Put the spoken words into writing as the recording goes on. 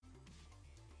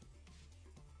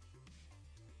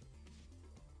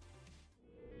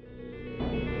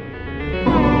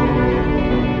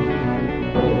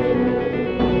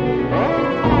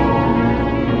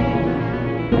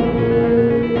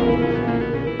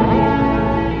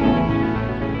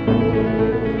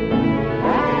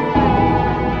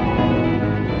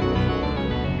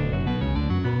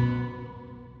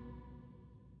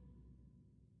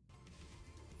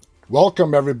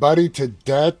Welcome, everybody, to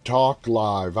Dead Talk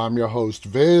Live. I'm your host,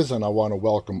 Viz, and I want to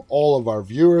welcome all of our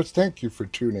viewers. Thank you for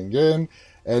tuning in.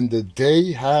 And the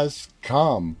day has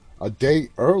come, a day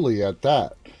early at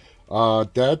that.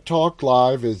 Dead Talk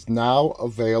Live is now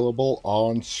available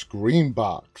on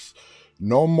Screenbox.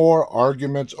 No more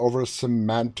arguments over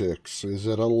semantics. Is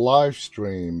it a live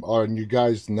stream? And you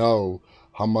guys know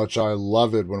how much I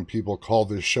love it when people call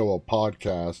this show a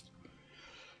podcast.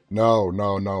 No,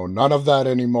 none of that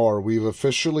anymore. We've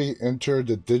officially entered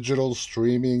the digital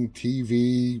streaming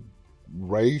TV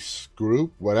race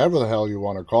group, whatever the hell you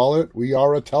want to call it. We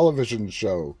are a television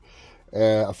show,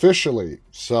 officially.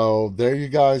 So there you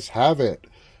guys have it.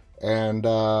 And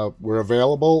we're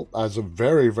available as of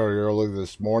very, very early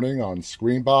this morning on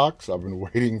Screenbox. I've been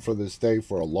waiting for this day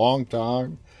for a long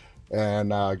time.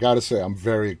 And I got to say, I'm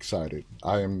very excited.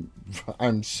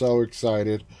 I'm so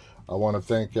excited. I want to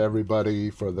thank everybody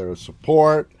for their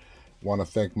support. I want to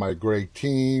thank my great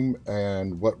team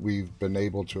and what we've been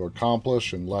able to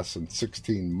accomplish in less than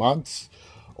 16 months.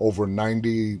 Over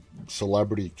 90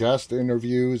 celebrity guest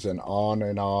interviews and on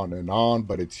and on and on.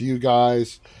 But it's you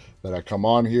guys that I come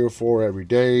on here for every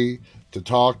day to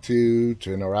talk to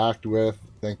interact with.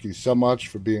 Thank you so much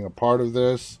for being a part of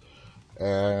this.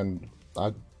 And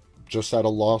I just at a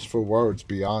loss for words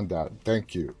beyond that.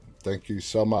 Thank you. Thank you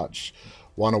so much.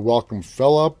 Want to welcome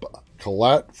Philip,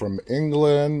 Colette from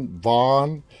England,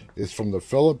 Vaughn is from the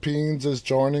Philippines is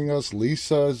joining us,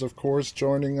 Lisa is of course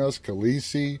joining us,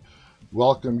 Khaleesi,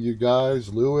 welcome you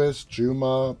guys, Lewis,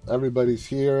 Juma, everybody's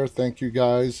here, thank you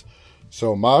guys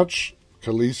so much.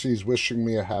 Khaleesi's wishing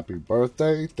me a happy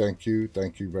birthday, thank you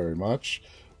very much.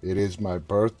 It is my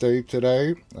birthday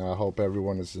today, I hope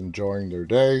everyone is enjoying their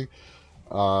day.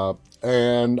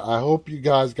 And I hope you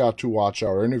guys got to watch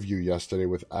our interview yesterday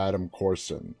with Adam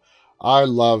Corson. I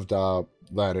loved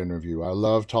that interview. I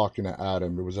loved talking to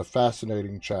Adam. It was a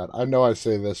fascinating chat. I know I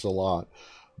say this a lot,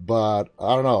 but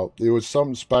I don't know. It was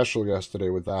something special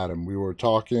yesterday with Adam. We were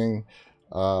talking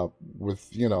with,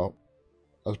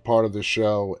 as part of the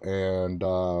show, and,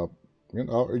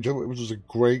 it was a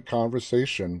great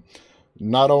conversation.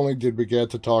 Not only did we get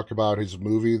to talk about his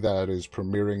movie that is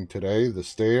premiering today, The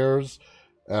Stairs,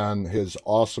 and his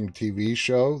awesome TV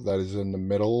show that is in the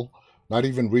middle, not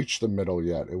even reached the middle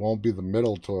yet. It won't be the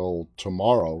middle till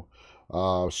tomorrow.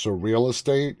 Surreal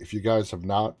Estate. If you guys are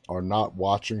not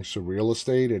watching Surreal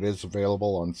Estate, it is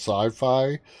available on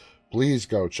Sci-Fi. Please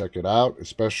go check it out,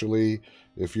 especially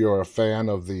if you're a fan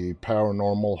of the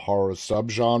paranormal horror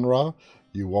subgenre.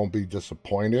 You won't be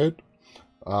disappointed.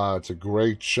 It's a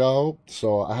great show.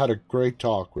 So I had a great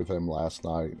talk with him last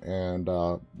night and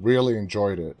really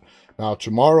enjoyed it. Now,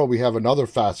 tomorrow we have another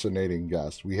fascinating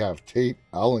guest. We have Tate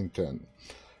Ellington.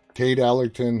 Tate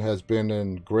Ellington has been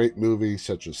in great movies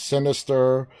such as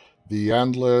Sinister, The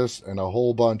Endless, and a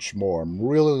whole bunch more. I'm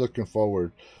really looking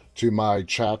forward to my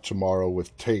chat tomorrow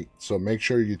with Tate. So make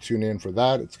sure you tune in for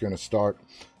that. It's going to start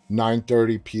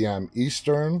 9:30 p.m.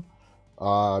 Eastern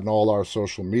on all our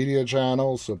social media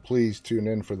channels. So please tune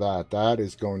in for that. That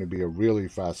is going to be a really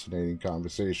fascinating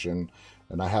conversation.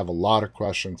 And I have a lot of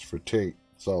questions for Tate.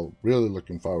 So really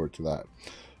looking forward to that.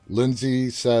 Lindsay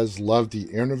says, loved the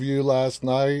interview last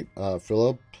night.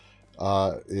 Philip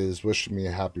is wishing me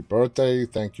a happy birthday.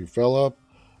 Thank you, Philip.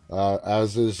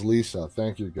 As is Lisa.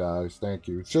 Thank you, guys. Thank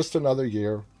you. It's just another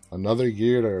year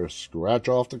to scratch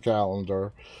off the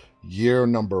calendar. Year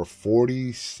number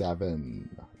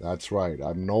 47. That's right.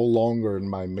 I'm no longer in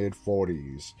my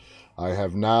mid-40s. I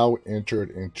have now entered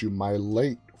into my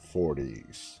late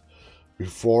 40s.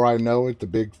 Before I know it, the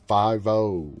big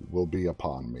 5-0 will be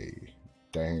upon me.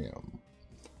 Damn.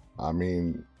 I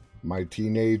mean, my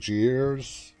teenage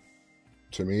years,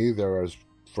 to me, they're as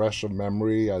fresh a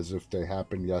memory as if they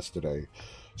happened yesterday.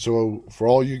 So for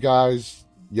all you guys,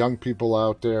 young people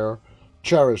out there,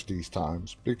 cherish these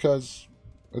times because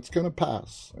it's going to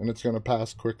pass, and it's going to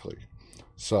pass quickly.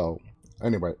 So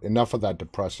anyway, enough of that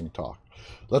depressing talk.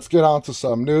 Let's get on to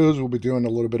some news. We'll be doing a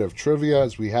little bit of trivia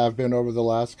as we have been over the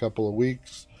last couple of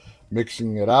weeks,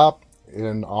 mixing it up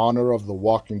in honor of The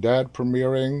Walking Dead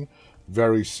premiering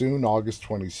very soon, August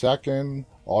 22nd,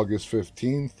 August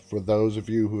 15th. For those of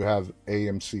you who have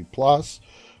AMC Plus,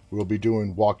 we'll be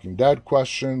doing Walking Dead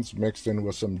questions mixed in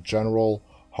with some general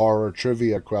horror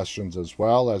trivia questions as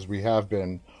well, as we have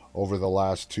been over the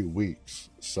last 2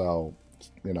 weeks. So,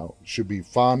 should be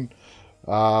fun.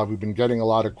 We've been getting a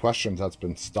lot of questions that's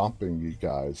been stumping you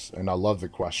guys, and I love the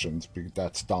questions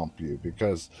that stump you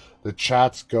because the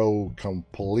chats go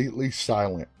completely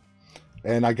silent.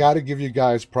 And I got to give you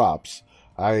guys props.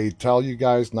 I tell you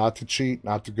guys not to cheat,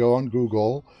 not to go on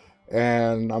Google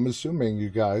And I'm assuming you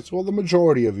guys, well, the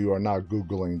majority of you are not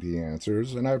Googling the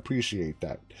answers, and I appreciate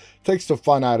that. It takes the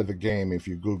fun out of the game if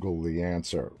you Google the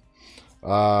answer.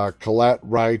 Colette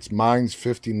writes, mine's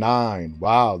 59.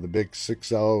 Wow, the big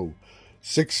 60.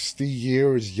 60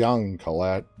 years young,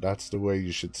 Colette. That's the way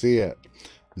you should see it.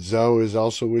 Zoe is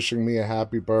also wishing me a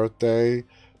happy birthday.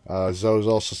 Zoe's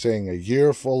also saying a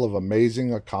year full of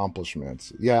amazing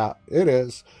accomplishments. Yeah, it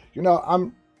is.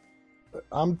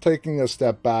 I'm taking a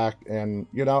step back, and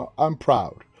I'm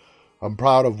proud. I'm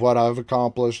proud of what I've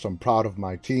accomplished. I'm proud of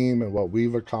my team and what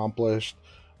we've accomplished.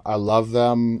 I love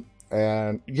them,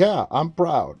 and yeah, I'm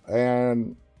proud.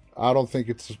 And I don't think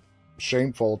it's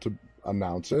shameful to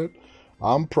announce it.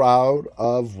 I'm proud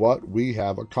of what we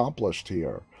have accomplished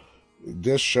here.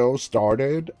 This show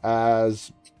started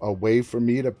as a way for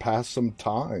me to pass some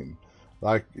time.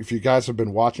 Like, if you guys have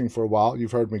been watching for a while,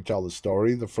 you've heard me tell the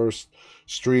story. The first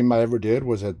stream I ever did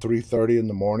was at 3:30 in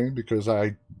the morning because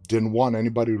I didn't want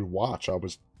anybody to watch. I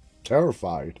was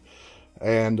terrified.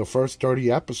 And the first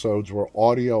 30 episodes were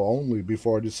audio only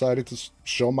before I decided to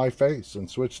show my face and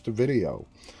switch to video.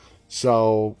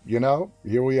 So,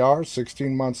 here we are,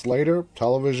 16 months later,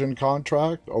 television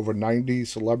contract, over 90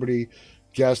 celebrity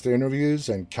guest interviews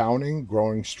and counting,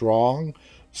 growing strong.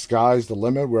 Sky's the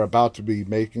limit. We're about to be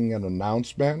making an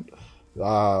announcement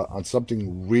on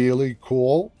something really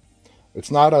cool.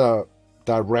 It's not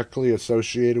directly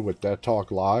associated with Dead Talk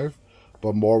Live,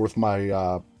 but more with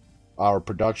our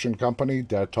production company,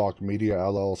 Dead Talk Media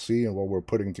LLC, and what we're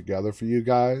putting together for you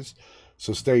guys.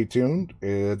 So stay tuned.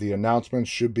 The announcement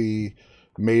should be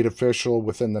made official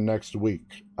within the next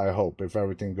week, I hope, if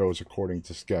everything goes according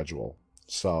to schedule.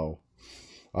 So,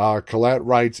 Colette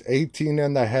writes, 18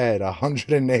 in the head,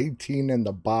 118 in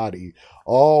the body.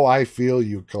 Oh, I feel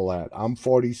you, Colette. I'm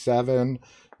 47,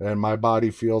 and my body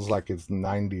feels like it's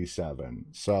 97.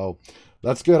 So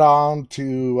let's get on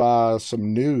to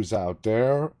some news out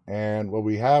there. And what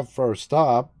we have first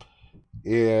up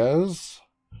is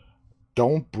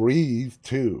Don't Breathe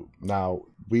 2. Now,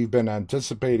 we've been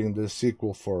anticipating this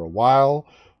sequel for a while.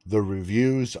 The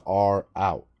reviews are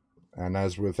out. And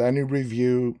as with any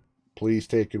review, please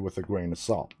take it with a grain of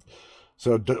salt.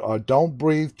 So, Don't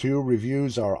Breathe 2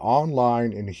 reviews are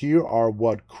online, and here are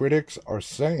what critics are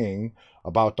saying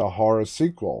about the horror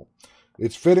sequel.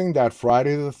 It's fitting that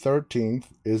Friday the 13th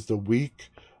is the week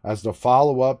as the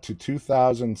follow-up to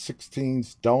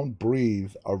 2016's Don't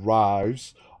Breathe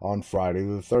arrives on Friday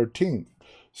the 13th.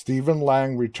 Stephen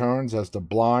Lang returns as the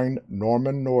blind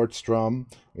Norman Nordstrom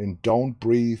in Don't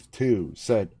Breathe 2,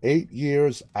 set 8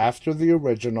 years after the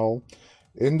original.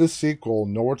 In the sequel,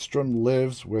 Nordstrom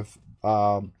lives with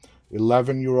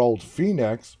 11-year-old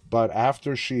Phoenix, but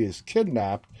after she is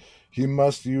kidnapped, he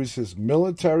must use his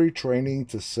military training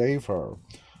to save her.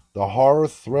 The horror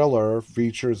thriller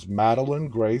features Madeline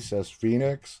Grace as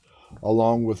Phoenix,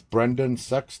 along with Brendan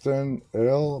Sexton,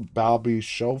 Bobby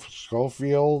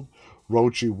Schofield,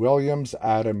 Rochi Williams,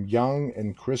 Adam Young,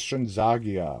 and Christian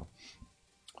Zagia.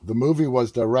 The movie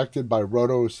was directed by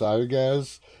Rodo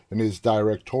Sayagues in his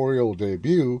directorial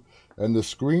debut, and the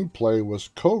screenplay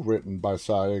was co-written by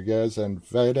Sayagues and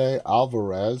Fede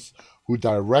Alvarez, who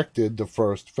directed the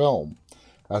first film.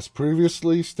 As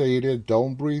previously stated,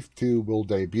 Don't Breathe 2 will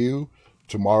debut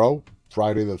tomorrow,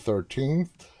 Friday the 13th,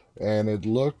 and it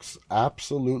looks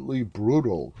absolutely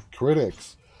brutal.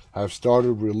 Critics have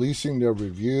started releasing their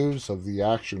reviews of the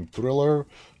action thriller,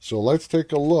 so let's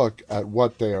take a look at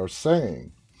what they are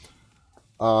saying.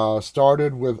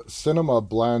 Started with Cinema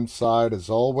Blend side as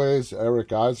always.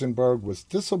 Eric Eisenberg was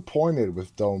disappointed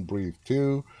with Don't Breathe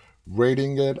 2,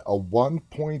 rating it a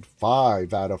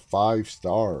 1.5 out of 5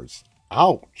 stars.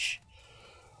 Ouch!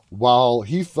 While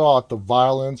he thought the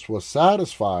violence was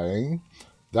satisfying,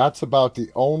 that's about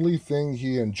the only thing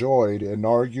he enjoyed, and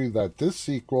argued that this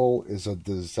sequel is a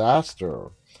disaster.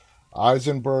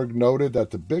 Eisenberg noted that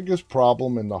the biggest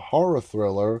problem in the horror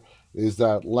thriller is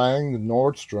that Lang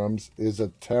Nordstrom is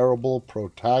a terrible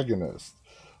protagonist.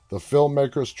 The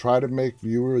filmmakers try to make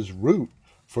viewers root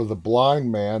for the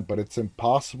blind man, but it's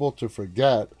impossible to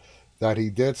forget that he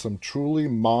did some truly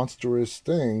monstrous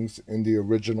things in the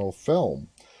original film.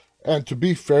 And to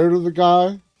be fair to the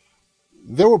guy,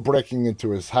 they were breaking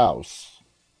into his house.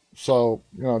 So,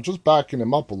 just backing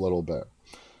him up a little bit.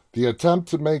 The attempt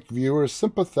to make viewers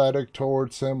sympathetic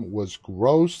towards him was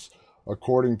gross.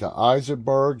 According to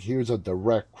Eisenberg, here's a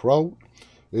direct quote: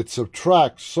 "It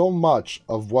subtracts so much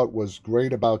of what was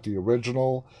great about the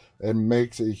original and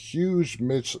makes a huge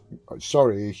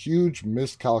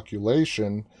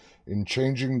miscalculation in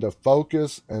changing the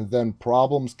focus, and then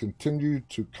problems continued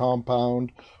to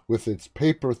compound with its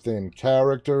paper-thin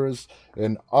characters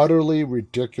and utterly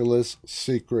ridiculous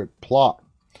secret plot.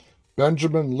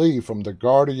 Benjamin Lee from The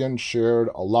Guardian shared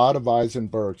a lot of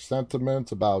Eisenberg's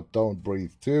sentiments about Don't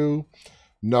Breathe 2,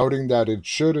 noting that it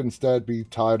should instead be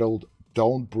titled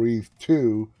Don't Breathe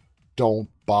 2, Don't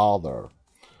Bother.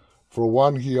 For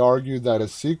one, he argued that a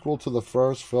sequel to the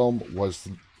first film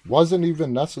wasn't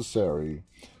even necessary.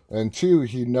 And two,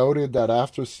 he noted that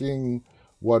after seeing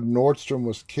what Nordstrom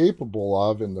was capable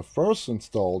of in the first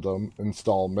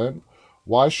installment,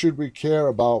 why should we care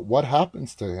about what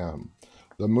happens to him?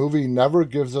 The movie never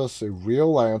gives us a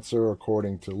real answer,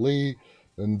 according to Lee,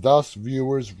 and thus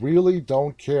viewers really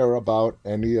don't care about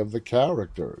any of the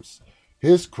characters.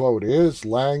 His quote is,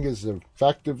 Lang is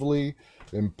effectively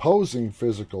imposing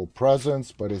physical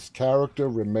presence, but his character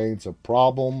remains a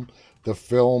problem the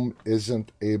film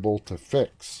isn't able to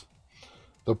fix.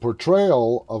 The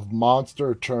portrayal of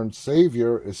monster turned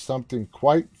savior is something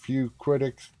quite few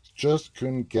critics just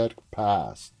couldn't get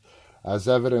past, as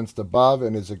evidenced above,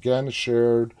 and is again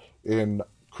shared in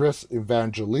Chris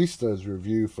Evangelista's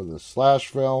review for the Slash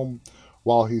film.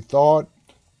 While he thought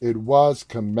it was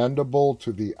commendable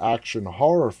to the action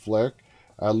horror flick,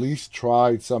 at least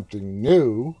tried something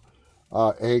new,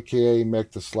 aka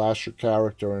make the slasher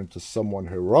character into someone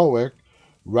heroic,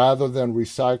 rather than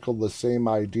recycle the same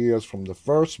ideas from the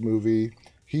first movie,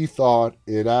 he thought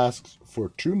it asks for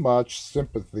too much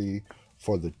sympathy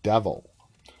for the devil.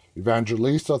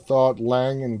 Evangelista thought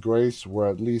Lang and Grace were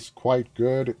at least quite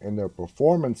good in their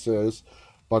performances,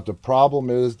 but the problem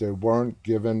is they weren't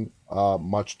given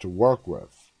much to work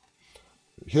with.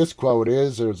 His quote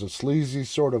is, there's a sleazy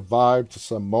sort of vibe to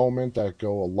some moments that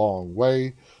go a long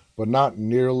way, but not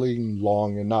nearly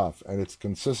long enough, and it's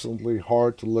consistently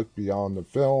hard to look beyond the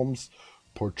film's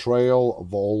portrayal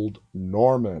of old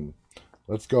Norman.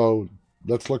 Let's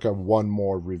look at one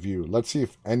more review. Let's see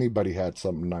if anybody had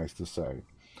something nice to say.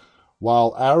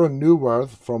 While Aaron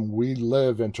Newworth from We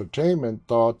Live Entertainment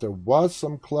thought there was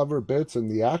some clever bits in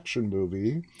the action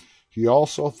movie, he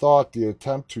also thought the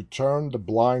attempt to turn the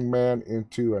blind man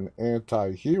into an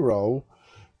anti-hero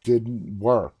didn't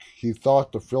work. He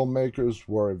thought the filmmakers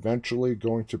were eventually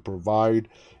going to provide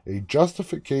a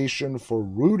justification for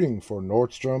rooting for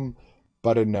Nordstrom,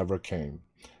 but it never came.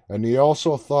 And he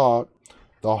also thought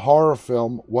the horror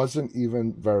film wasn't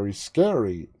even very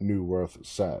scary, Newworth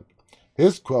said.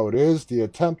 His quote is, the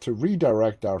attempt to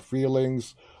redirect our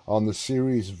feelings on the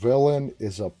series' villain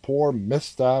is a poor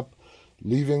misstep,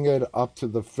 leaving it up to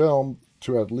the film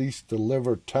to at least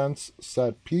deliver tense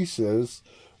set pieces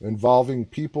involving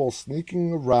people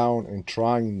sneaking around and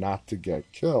trying not to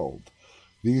get killed.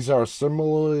 These are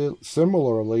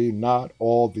similarly not at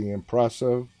all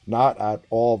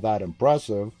that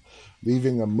impressive,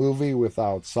 leaving a movie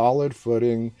without solid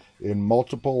footing in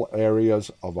multiple areas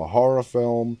of a horror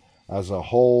film as a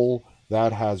whole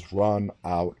that has run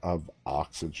out of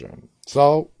oxygen.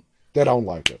 So, they don't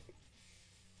like it.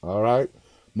 All right?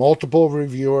 Multiple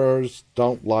reviewers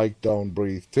don't like Don't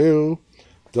Breathe 2.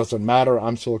 Doesn't matter.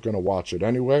 I'm still going to watch it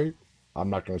anyway. I'm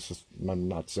not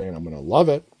saying I'm going to love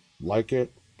it, like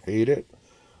it, hate it.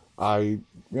 I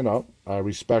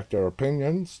respect their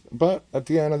opinions, but at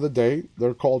the end of the day,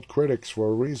 they're called critics for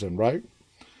a reason, right?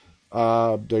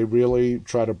 They really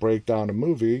try to break down a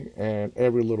movie, and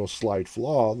every little slight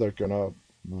flaw they're going to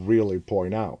really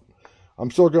point out. I'm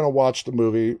still going to watch the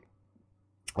movie.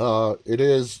 It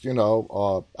is,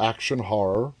 action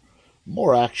horror.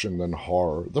 More action than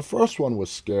horror. The first one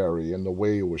was scary in the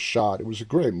way it was shot. It was a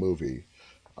great movie.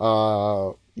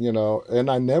 And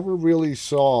I never really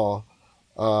saw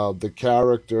the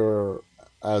character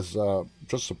as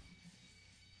just a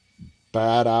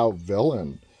bad out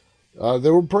villain.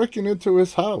 They were breaking into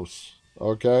his house,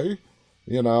 okay?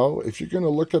 If you're going to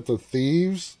look at the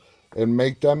thieves and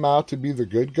make them out to be the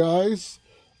good guys,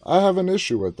 I have an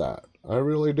issue with that. I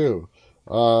really do.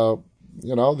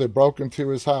 They broke into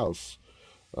his house.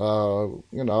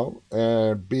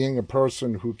 And being a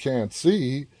person who can't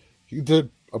see, he did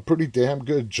a pretty damn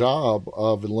good job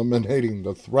of eliminating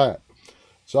the threat.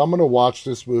 So I'm going to watch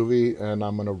this movie and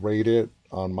I'm going to rate it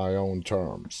on my own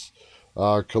terms.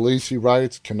 Khaleesi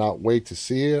writes, cannot wait to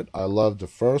see it. I loved the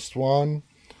first one.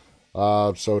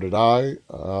 So did I.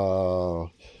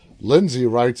 Lindsay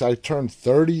writes, I turned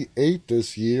 38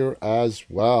 this year as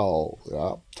well.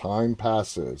 Yeah, time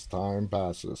passes.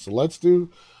 So let's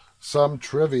do some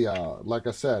trivia. Like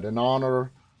I said, in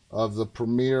honor of the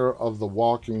premiere of The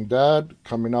Walking Dead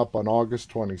coming up on August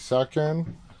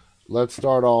 22nd, let's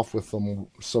start off with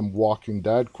some Walking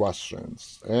Dead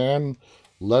questions. And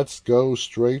let's go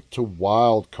straight to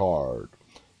wild card.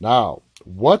 Now,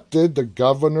 what did the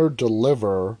governor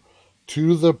deliver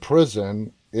to the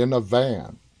prison in a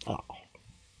van? Oh,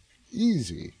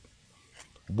 easy.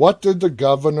 What did the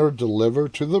governor deliver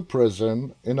to the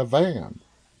prison in a van?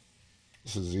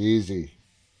 This is easy.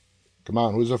 Come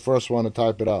on, who's the first one to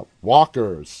type it up?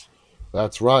 Walkers.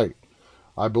 That's right.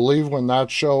 I believe when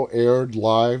that show aired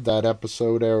live, that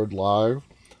episode aired live,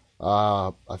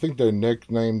 I think they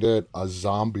nicknamed it a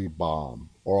zombie bomb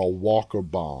or a walker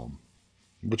bomb,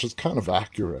 which is kind of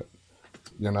accurate.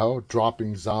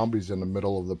 Dropping zombies in the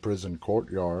middle of the prison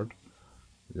courtyard.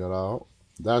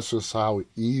 That's just how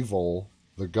evil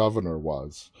the governor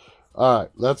was. All right,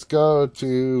 let's go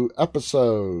to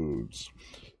episodes.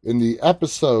 In the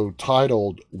episode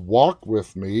titled Walk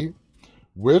With Me,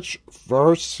 which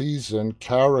first season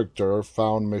character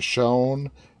found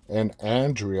Michonne and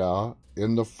Andrea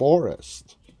in the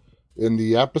forest? In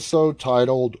the episode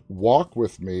titled Walk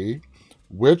With Me,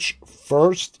 which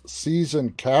first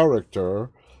season character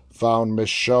found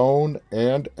Michonne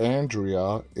and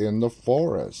Andrea in the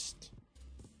forest?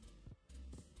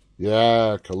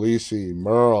 Yeah, Khaleesi,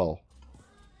 Merle.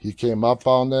 He came up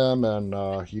on them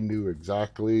and he knew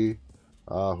exactly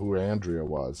who Andrea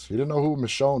was. He didn't know who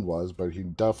Michonne was, but he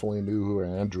definitely knew who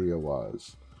Andrea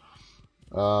was.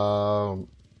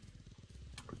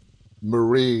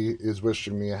 Marie is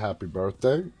wishing me a happy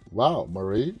birthday. Wow,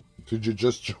 Marie, did you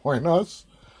just join us?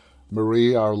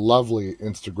 Marie, our lovely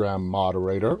Instagram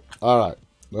moderator. All right,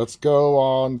 let's go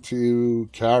on to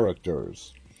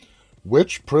characters.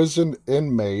 Which prison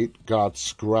inmate got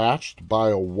scratched by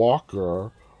a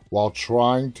walker while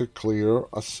trying to clear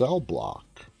a cell block?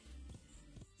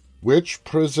 Which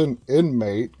prison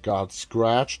inmate got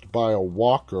scratched by a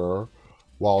walker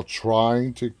while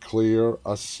trying to clear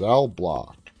a cell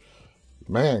block?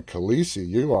 Man, Khaleesi,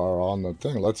 you are on the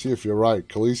thing. Let's see if you're right.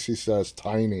 Khaleesi says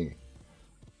Tiny.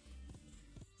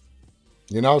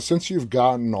 Since you've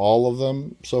gotten all of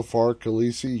them so far,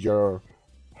 Khaleesi, you're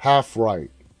half right.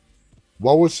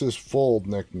 What was his full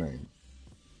nickname?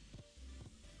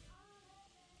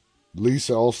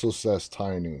 Lisa also says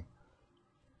Tiny.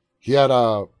 He had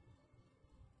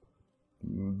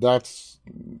it's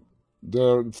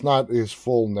not his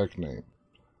full nickname.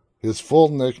 His full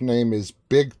nickname is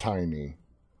Big Tiny.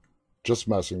 Just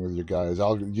messing with you guys.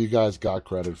 You guys got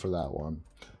credit for that one.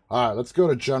 All right, let's go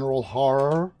to general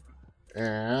horror.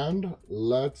 And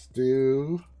let's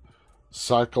do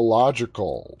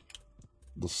psychological.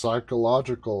 The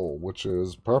psychological, which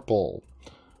is purple.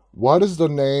 What is the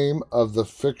name of the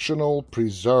fictional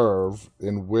preserve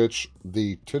in which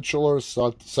the titular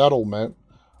settlement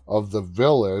of the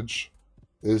village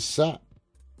is set?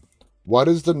 What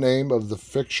is the name of the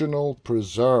fictional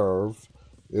preserve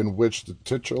in which the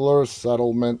titular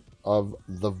settlement of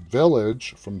the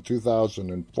village from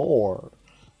 2004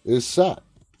 is set?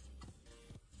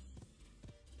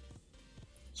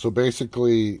 So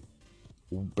basically,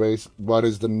 what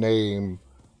is the name?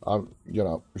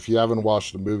 If you haven't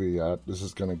watched the movie yet, this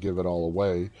is going to give it all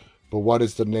away. But what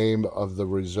is the name of the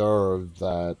reserve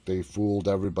that they fooled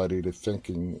everybody to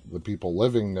thinking, the people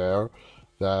living there,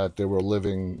 that they were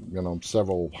living,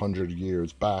 several hundred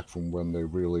years back from when they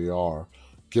really are,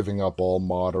 giving up all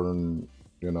modern,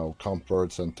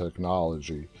 comforts and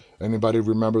technology? Anybody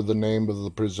remember the name of the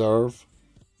preserve?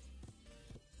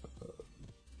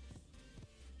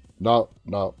 No,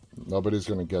 nobody's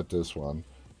going to get this one.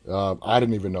 I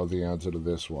didn't even know the answer to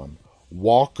this one.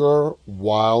 Walker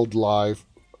Wildlife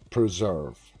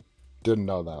Preserve. Didn't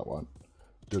know that one.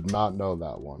 Did not know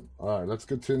that one. All right, let's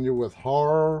continue with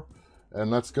horror, and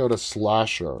let's go to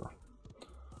slasher.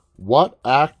 What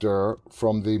actor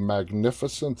from The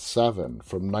Magnificent Seven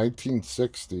from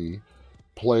 1960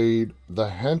 played the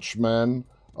henchman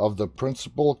of the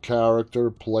principal character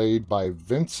played by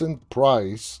Vincent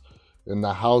Price in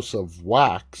The House of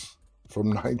Wax from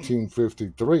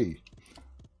 1953?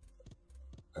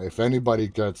 If anybody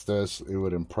gets this, it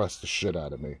would impress the shit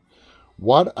out of me.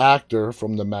 What actor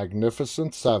from The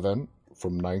Magnificent Seven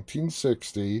from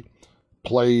 1960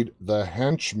 played the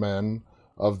henchman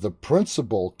of the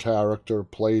principal character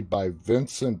played by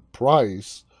Vincent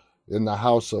Price in The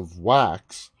House of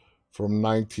Wax from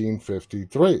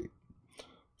 1953?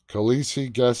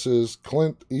 Khaleesi guesses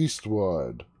Clint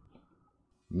Eastwood.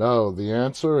 No, the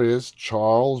answer is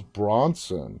Charles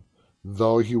Bronson,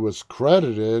 though he was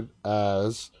credited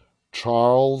as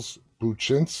Charles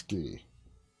Buczynski.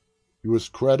 He was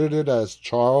credited as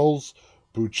Charles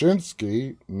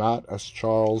Buczynski, not as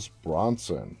Charles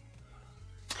Bronson.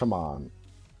 Come on.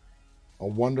 I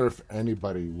wonder if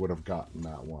anybody would have gotten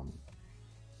that one.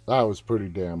 That was pretty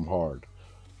damn hard.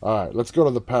 All right, let's go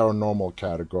to the paranormal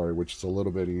category, which is a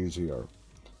little bit easier.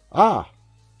 Ah,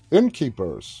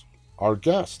 Innkeepers. Our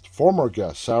guest, former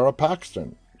guest, Sarah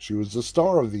Paxton. She was the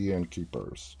star of the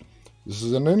Innkeepers. This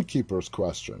is an Innkeepers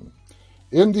question.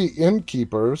 In the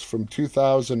Innkeepers from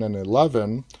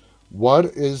 2011, what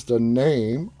is the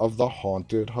name of the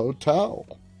haunted hotel?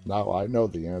 Now, I know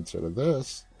the answer to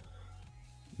this.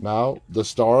 Now, the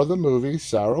star of the movie,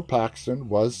 Sarah Paxton,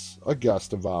 was a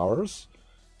guest of ours,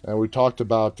 and we talked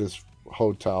about this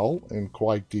hotel in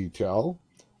quite detail.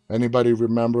 Anybody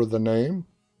remember the name?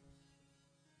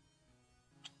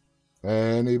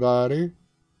 Anybody?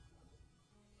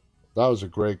 That was a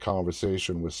great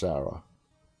conversation with Sarah.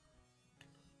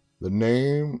 The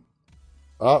name...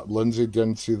 Lindsay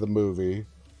didn't see the movie.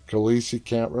 Khaleesi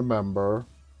can't remember.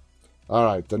 All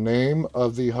right, the name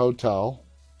of the hotel,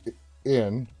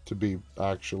 inn, to be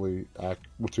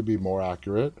more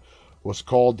accurate, was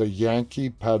called the Yankee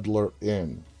Peddler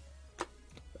Inn.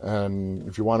 And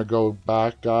if you want to go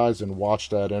back, guys, and watch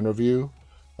that interview,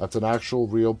 that's an actual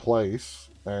real place,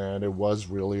 and it was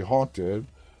really haunted.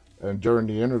 And during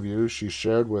the interview, she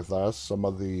shared with us some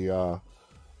of the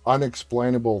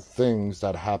unexplainable things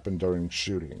that happened during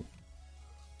shooting.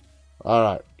 All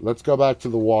right, let's go back to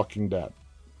The Walking Dead.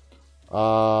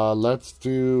 Let's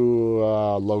do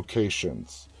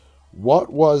locations.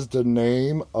 What was the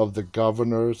name of the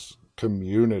governor's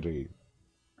community?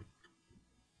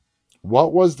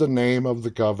 What was the name of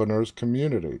the governor's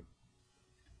community?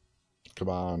 Come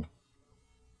on.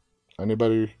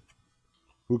 Anybody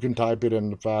who can type it in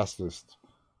the fastest?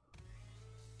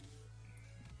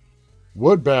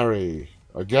 Woodbury.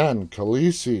 Again,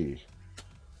 Khaleesi.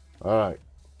 All right.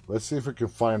 Let's see if we can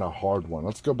find a hard one.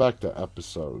 Let's go back to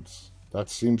episodes. That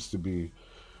seems to be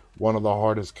one of the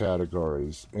hardest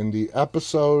categories. In the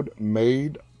episode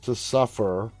Made to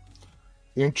Suffer,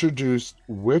 introduced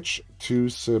which two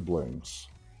siblings?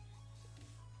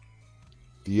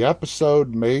 The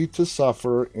episode Made to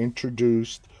Suffer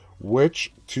introduced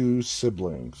which two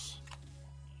siblings?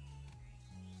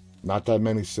 Not that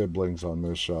many siblings on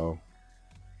this show.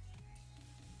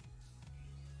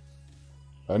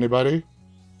 Anybody?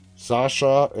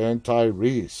 Sasha and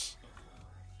Tyrese.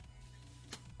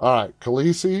 All right,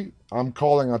 Khaleesi, I'm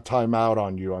calling a timeout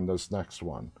on you on this next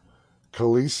one.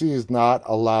 Khaleesi is not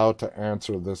allowed to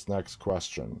answer this next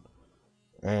question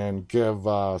and give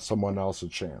someone else a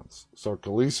chance. So,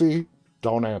 Khaleesi,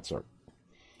 don't answer.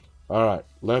 All right,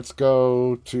 let's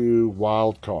go to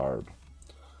wild card.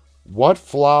 What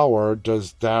flower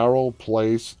does Daryl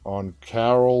place on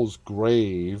Carol's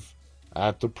grave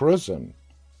at the prison?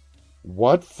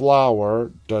 What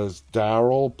flower does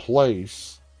Daryl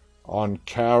place on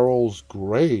Carol's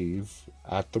grave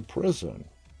at the prison?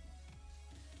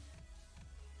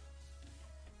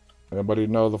 Anybody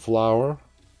know the flower?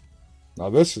 Now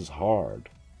this is hard.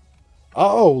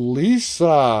 Oh,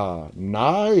 Lisa!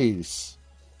 Nice!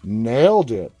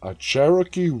 Nailed it. A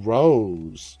Cherokee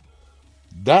rose.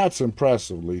 That's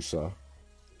impressive, Lisa.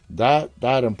 That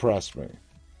impressed me.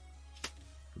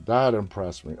 That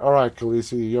impressed me. All right,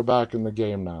 Khaleesi, you're back in the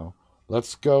game now.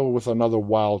 Let's go with another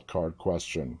wild card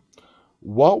question.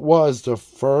 What was the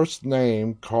first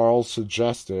name Carl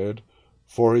suggested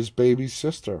for his baby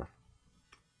sister?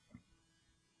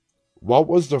 What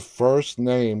was the first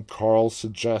name Carl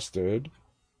suggested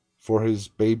for his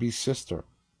baby sister?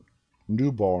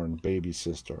 Newborn baby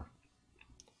sister.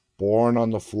 Born on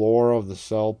the floor of the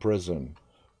cell prison.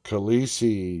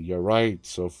 Khaleesi, you're right,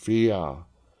 Sophia.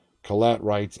 Colette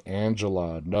writes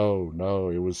Angela. No,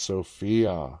 it was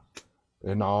Sophia.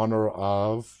 In honor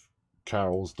of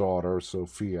Carol's daughter,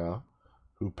 Sophia,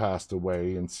 who passed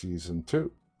away in season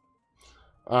 2.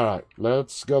 All right,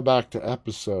 let's go back to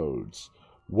episodes.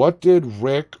 What did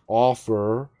Rick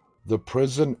offer the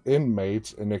prison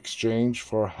inmates in exchange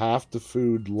for half the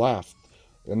food left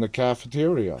in the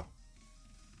cafeteria?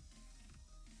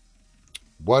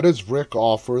 What does Rick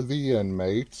offer the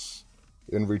inmates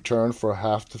in return for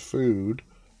half the food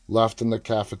left in the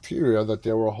cafeteria that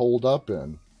they were holed up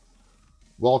in?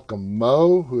 Welcome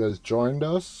Mo, who has joined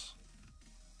us.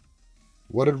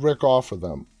 What did Rick offer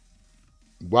them?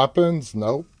 Weapons?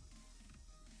 Nope.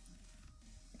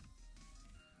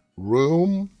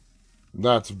 Room?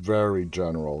 That's very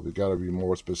general. You gotta be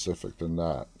more specific than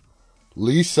that.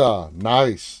 Lisa,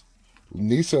 nice.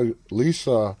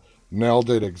 Lisa nailed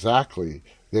it exactly.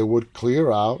 They would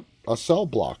clear out a cell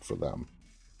block for them.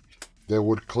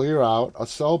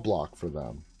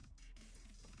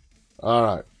 All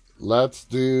right, let's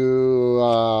do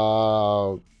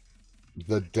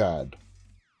the dead.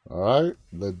 All right,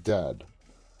 the dead.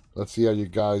 Let's see how you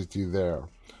guys do there.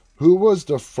 Who was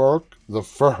the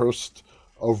first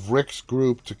of Rick's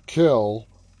group to kill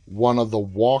one of the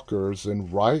walkers in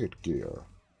riot gear?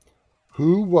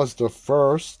 Who was the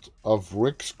first of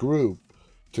Rick's group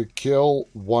to kill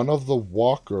one of the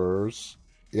walkers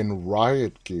in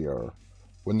riot gear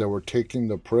when they were taking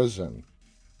the prison?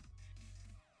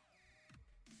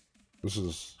 This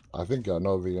is, I think I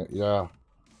know yeah.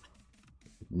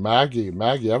 Maggie,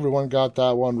 everyone got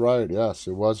that one right. Yes,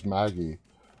 it was Maggie.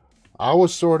 I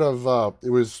was sort of, it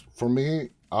was, for me,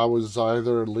 I was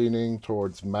either leaning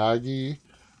towards Maggie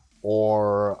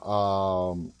or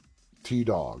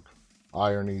T-Dog,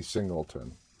 Iron E.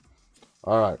 Singleton.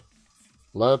 All right,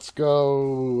 let's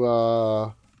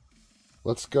go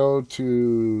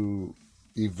to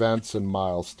events and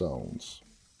milestones.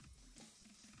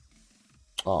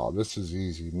 Oh, this is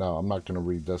easy. No, I'm not going to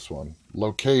read this one.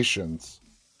 Locations.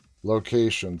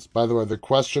 By the way, the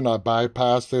question I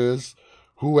bypassed is,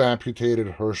 who amputated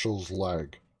Herschel's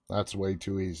leg? That's way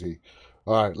too easy.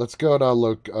 All right, let's go to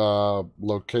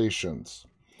locations.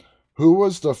 Who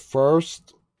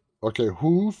first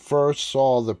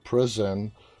saw the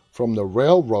prison from the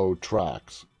railroad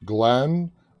tracks?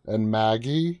 Glenn and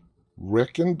Maggie,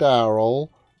 Rick and Daryl,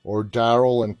 or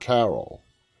Daryl and Carol?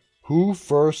 Who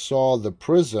first saw the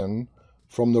prison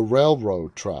from the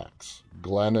railroad tracks?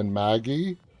 Glenn and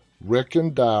Maggie, Rick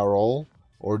and Daryl,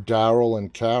 or Daryl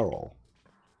and Carol?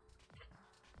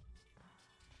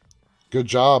 Good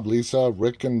job, Lisa.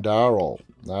 Rick and Daryl.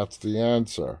 That's the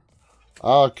answer.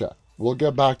 Okay, we'll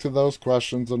get back to those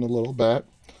questions in a little bit.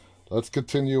 Let's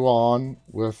continue on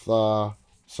with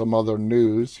some other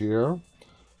news here.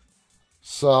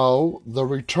 So, The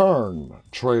Return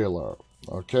trailer.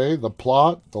 Okay, the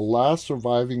plot: the last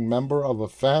surviving member of a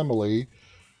family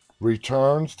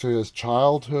returns to his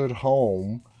childhood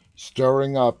home,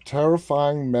 stirring up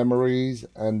terrifying memories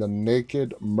and the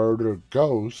naked murder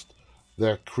ghost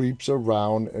that creeps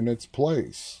around in its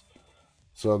place.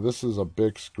 So this is a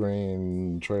big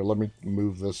screen trailer. Let me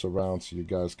move this around so you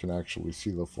guys can actually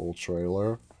see the full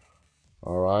trailer.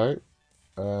 All right,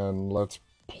 and let's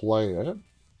play it,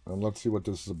 and let's see what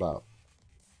this is about.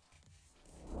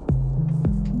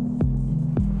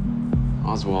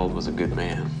 Oswald was a good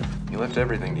man. He left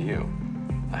everything to you.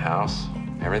 The house,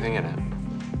 everything in it.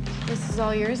 This is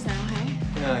all yours now, hey?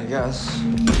 Yeah, I guess.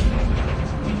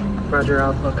 Roger,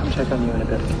 I'll come check on you in a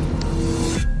bit.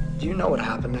 Do you know what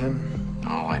happened to him?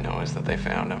 All I know is that they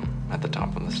found him at the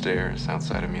top of the stairs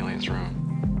outside Amelia's room.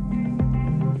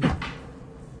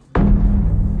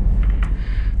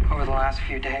 Over the last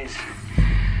few days,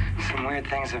 some weird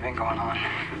things have been going on.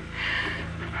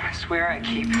 I swear I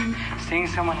keep seeing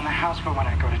someone in the house, but when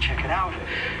I go to check it out,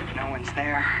 no one's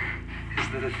there. This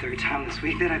is the third time this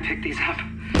week that I picked these up.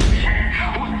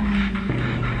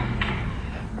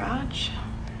 Raj,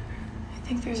 I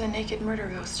think there's a naked murder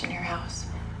ghost in your house.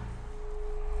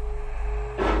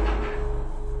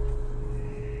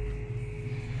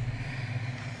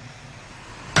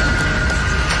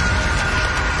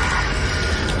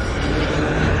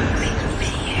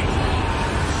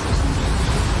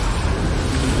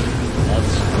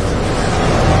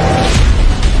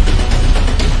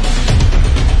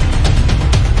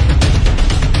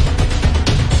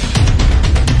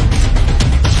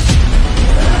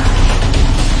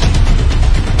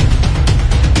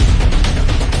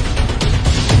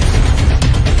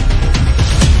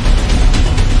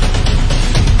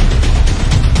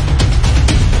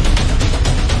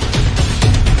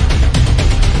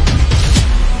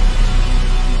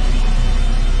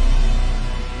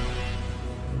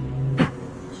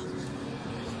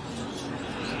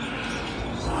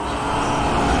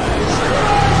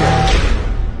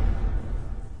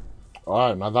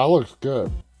 Now that looks good.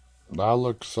 That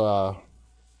looks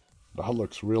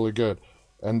really good.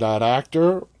 And that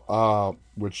actor,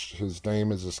 which his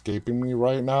name is escaping me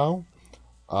right now,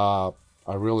 I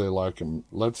really like him.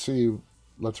 Let's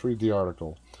read the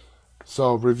article.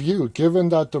 So, review: given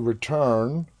that The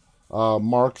Return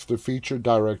marks the feature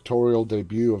directorial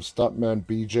debut of stuntman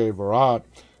BJ Virat,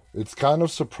 it's kind of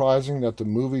surprising that the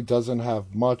movie doesn't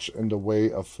have much in the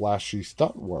way of flashy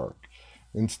stunt work.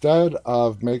 Instead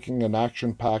of making an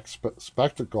action-packed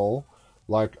spectacle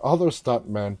like other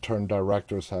stuntmen turned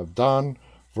directors have done,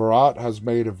 Virat has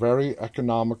made a very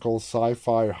economical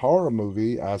sci-fi horror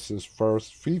movie as his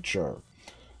first feature.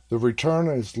 The Return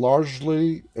is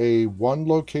largely a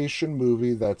one-location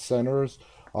movie that centers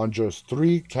on just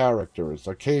 3 characters,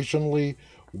 occasionally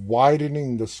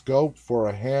widening the scope for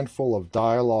a handful of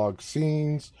dialogue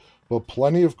scenes, but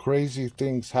plenty of crazy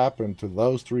things happen to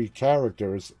those 3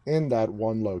 characters in that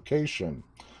one location.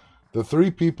 The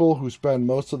three people who spend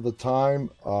most of the time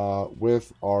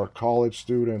with are college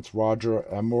students Roger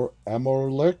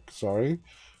Emmerlich,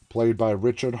 played by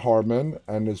Richard Harmon,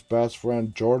 and his best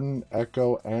friend Jordan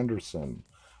Echo Anderson,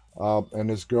 and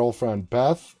his girlfriend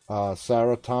Beth,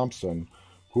 Sarah Thompson,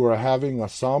 who are having a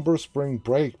somber spring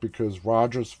break because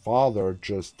Roger's father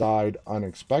just died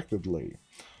unexpectedly.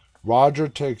 Roger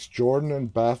takes Jordan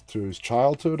and Beth to his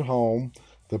childhood home,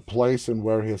 the place in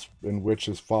which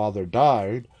his father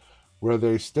died, where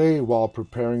they stay while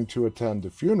preparing to attend the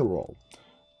funeral.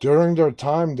 During their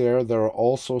time there, they'll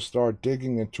also start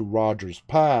digging into Roger's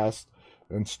past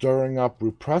and stirring up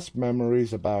repressed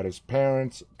memories about his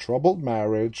parents' troubled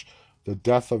marriage, the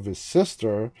death of his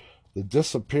sister, the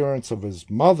disappearance of his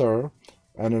mother,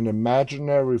 and an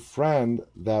imaginary friend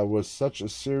that was such a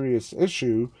serious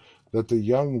issue that the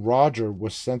young Roger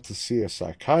was sent to see a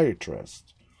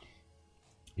psychiatrist.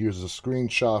 Here's a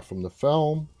screenshot from the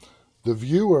film. The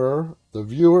viewer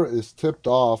is tipped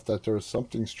off that there is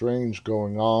something strange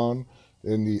going on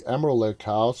in the Emmerlich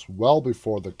house well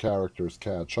before the characters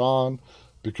catch on,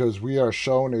 because we are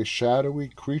shown a shadowy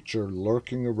creature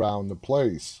lurking around the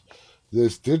place.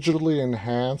 This digitally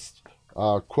enhanced,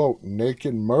 quote,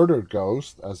 naked murder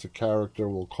ghost, as the character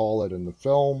will call it in the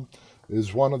film,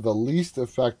 is one of the least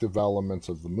effective elements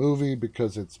of the movie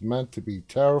because it's meant to be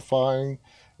terrifying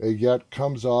and yet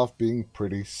comes off being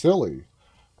pretty silly.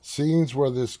 Scenes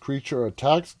where this creature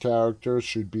attacks characters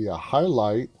should be a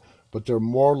highlight, but they're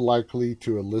more likely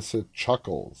to elicit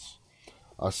chuckles.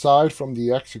 Aside from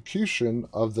the execution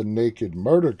of the naked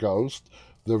murder ghost,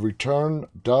 The Return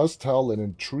does tell an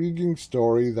intriguing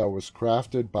story that was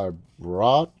crafted by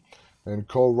Virat and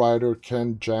co-writer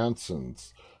Ken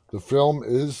Janssens. The film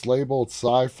is labeled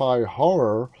sci-fi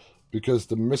horror because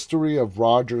the mystery of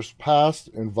Roger's past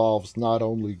involves not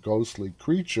only ghostly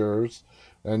creatures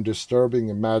and disturbing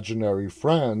imaginary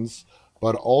friends,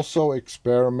 but also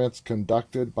experiments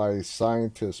conducted by his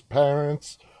scientist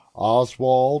parents,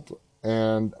 Oswald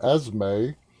and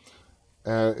Esme.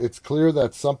 It's clear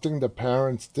that something the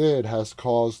parents did has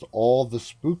caused all the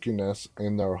spookiness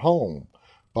in their home.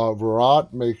 But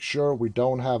Virat makes sure we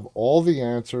don't have all the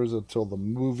answers until the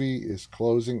movie is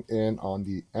closing in on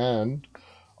the end,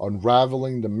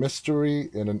 unraveling the mystery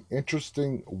in an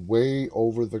interesting way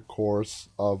over the course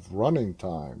of running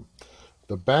time.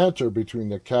 The banter between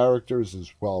the characters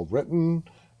is well written,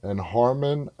 and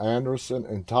Harmon, Anderson,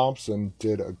 and Thompson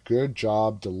did a good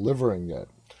job delivering it.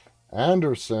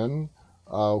 Anderson,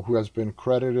 who has been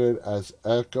credited as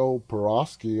Echo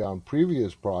Porosky on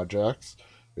previous projects,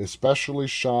 especially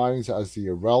shines as the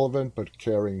irrelevant but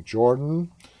caring Jordan.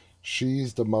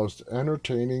 She's the most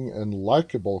entertaining and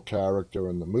likable character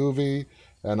in the movie,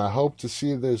 and I hope to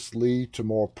see this lead to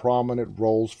more prominent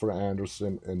roles for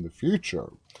Anderson in the future.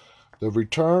 The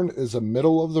Return is a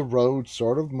middle-of-the-road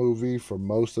sort of movie for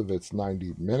most of its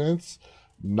 90 minutes.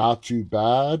 Not too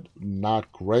bad,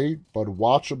 not great, but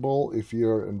watchable if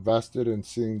you're invested in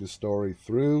seeing the story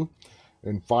through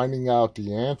and finding out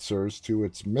the answers to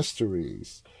its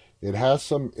mysteries. It has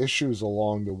some issues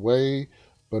along the way,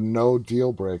 but no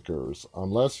deal breakers.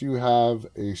 Unless you have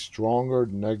a stronger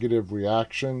negative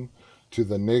reaction to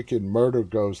the naked murder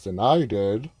ghost than I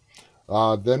did,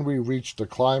 then we reach the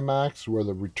climax where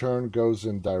the Return goes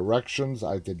in directions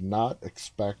I did not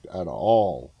expect at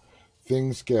all.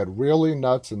 Things get really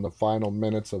nuts in the final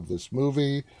minutes of this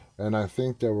movie, and I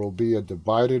think there will be a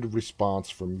divided response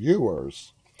from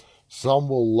viewers. Some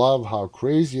will love how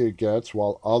crazy it gets,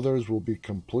 while others will be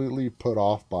completely put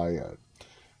off by it,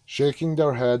 shaking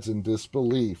their heads in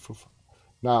disbelief.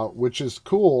 Now, which is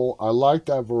cool. I like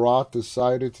that Virat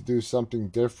decided to do something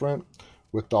different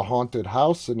with the haunted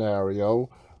house scenario.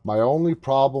 My only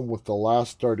problem with the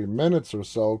last 30 minutes or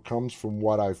so comes from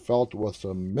what I felt was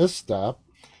a misstep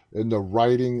in the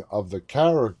writing of the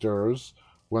characters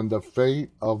when the fate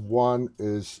of one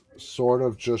is sort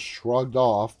of just shrugged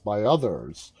off by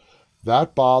others.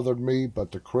 That bothered me,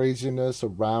 but the craziness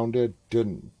around it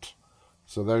didn't.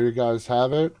 So there you guys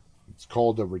have it. It's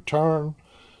called The Return.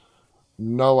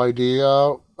 No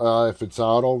idea if it's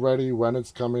out already, when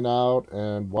it's coming out,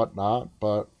 and whatnot,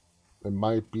 but it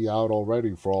might be out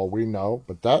already for all we know.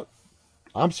 But that,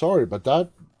 I'm sorry, but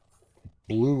that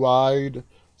blue-eyed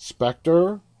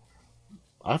specter,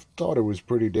 I thought it was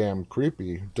pretty damn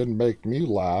creepy. It didn't make me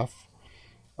laugh.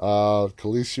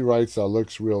 Khaleesi writes, that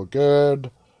looks real good.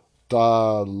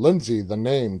 Lindsay, the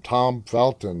name, Tom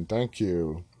Felton, thank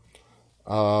you.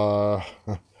 We have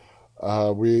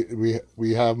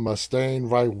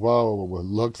Mustaine right. Whoa,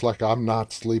 looks like I'm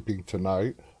not sleeping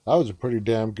tonight. That was a pretty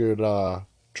damn good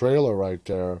trailer right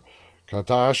there.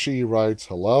 Katashi writes,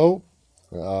 hello.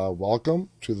 Welcome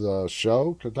to the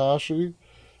show, Kadashi.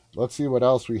 Let's see what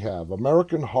else we have.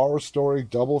 American Horror Story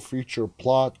double feature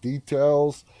plot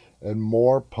details and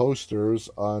more posters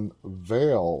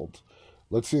unveiled.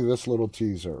 Let's see this little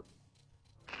teaser.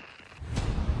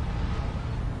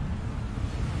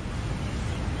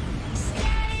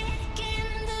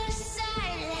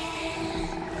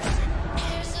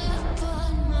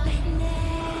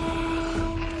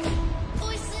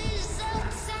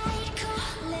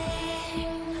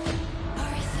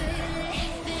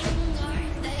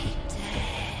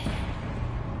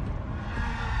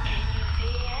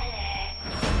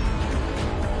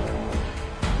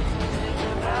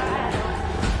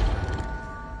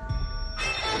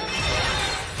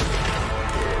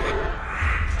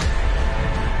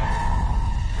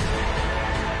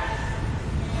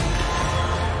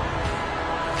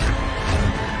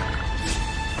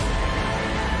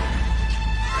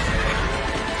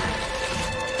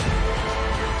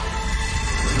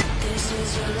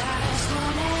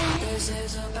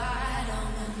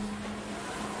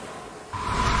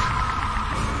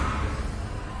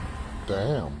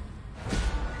 Damn.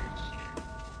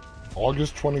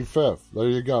 August 25th. There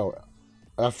you go.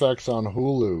 FX on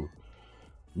Hulu.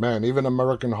 Man, even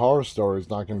American Horror Story is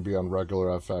not going to be on regular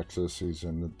FX this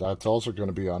season. That's also going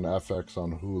to be on FX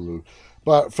on Hulu.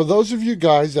 But for those of you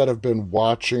guys that have been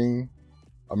watching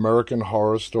American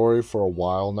Horror Story for a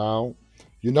while now,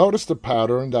 you notice the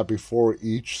pattern that before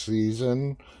each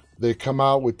season, they come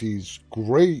out with these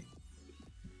great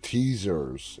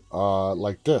teasers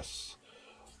like this.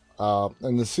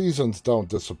 And the seasons don't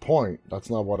disappoint. That's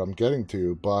not what I'm getting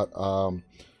to. But,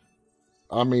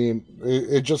 I mean,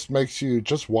 it just makes you,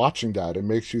 just watching that, it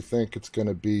makes you think it's going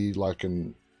to be like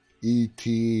an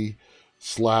E.T.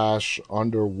 /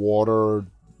 underwater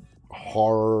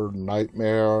horror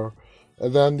nightmare.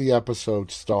 And then the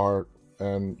episodes start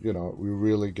and, you know, we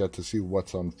really get to see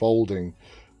what's unfolding.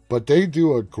 But they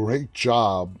do a great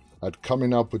job at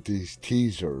coming up with these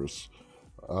teasers.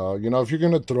 You know, if you're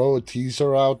going to throw a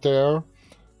teaser out there,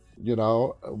 you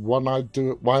know, why not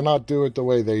do it the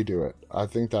way they do it? I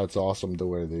think that's awesome the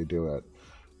way they do it.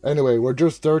 Anyway, we're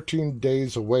just 13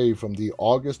 days away from the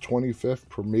August 25th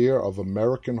premiere of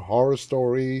American Horror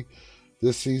Story.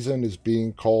 This season is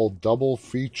being called Double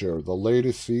Feature, the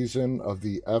latest season of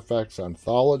the FX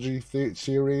anthology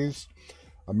series,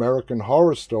 American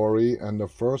Horror Story, and the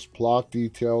first plot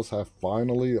details have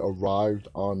finally arrived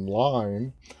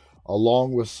online,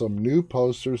 along with some new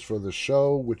posters for the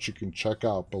show, which you can check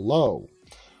out below.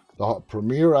 The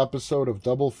premiere episode of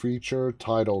Double Feature,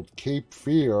 titled Cape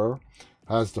Fear,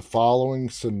 has the following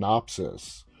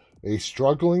synopsis. A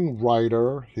struggling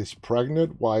writer, his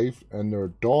pregnant wife, and their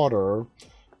daughter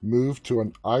moved to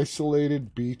an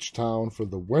isolated beach town for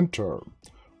the winter.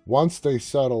 Once they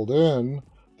settled in,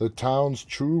 the town's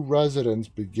true residents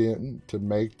begin to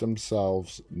make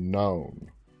themselves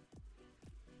known.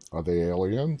 Are they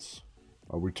aliens?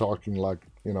 Are we talking like,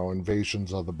 you know,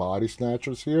 invasions of the body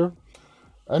snatchers here?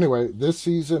 Anyway, this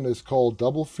season is called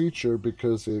Double Feature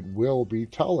because it will be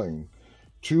telling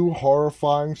two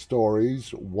horrifying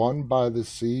stories, one by the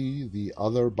sea, the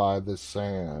other by the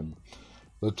sand.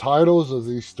 The titles of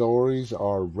these stories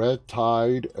are Red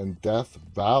Tide and Death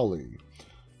Valley.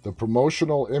 The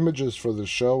promotional images for the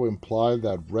show imply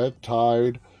that Red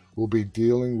Tide will be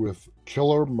dealing with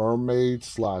killer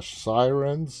mermaids /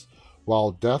 sirens,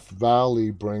 while Death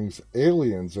Valley brings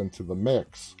aliens into the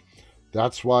mix.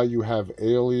 That's why you have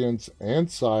aliens and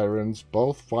sirens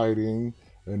both fighting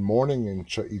and mourning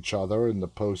each other in the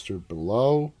poster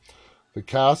below. The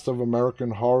cast of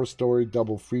American Horror Story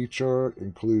Double Feature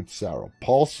includes Sarah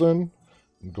Paulson,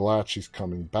 I'm glad she's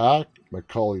coming back,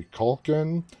 Macaulay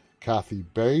Culkin, Kathy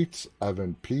Bates,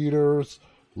 Evan Peters,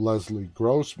 Leslie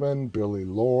Grossman, Billy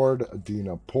Lord,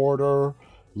 Adina Porter,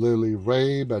 Lily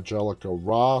Rabe, Angelica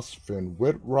Ross, Finn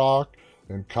Whitrock,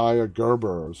 and Kaya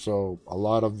Gerber. So a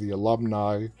lot of the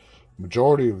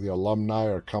majority of the alumni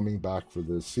are coming back for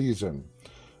this season.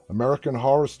 American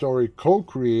Horror Story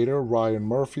co-creator Ryan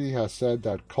Murphy has said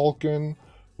that Culkin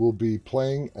will be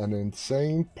playing an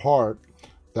insane part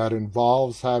that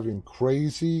involves having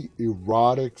crazy,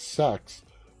 erotic sex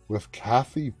with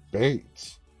Kathy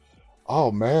Bates. Oh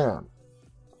man,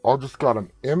 I just got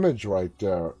an image right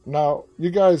there. Now, you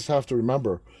guys have to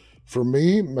remember, for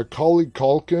me, Macaulay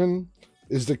Culkin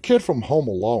is the kid from Home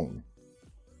Alone.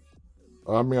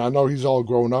 I mean, I know he's all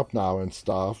grown up now and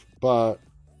stuff, but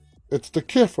it's the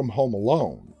kid from Home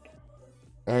Alone.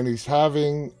 And he's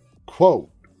having, quote,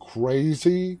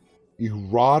 crazy,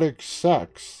 erotic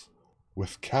sex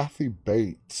with Kathy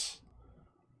Bates.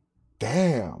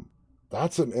 Damn,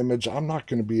 that's an image I'm not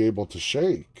going to be able to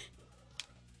shake.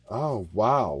 Oh,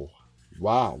 wow.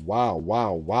 Wow, wow,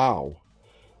 wow, wow.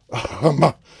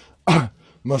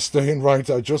 Mustaine writes,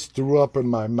 I just threw up in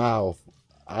my mouth.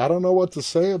 I don't know what to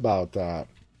say about that.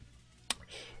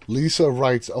 Lisa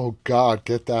writes, oh God,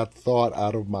 get that thought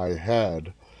out of my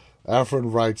head.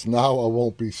 Efren writes, now I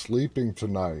won't be sleeping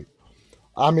tonight.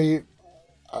 I mean,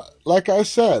 like I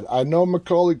said, I know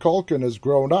Macaulay Culkin has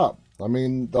grown up. I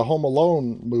mean, the Home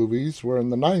Alone movies were in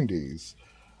the 90s.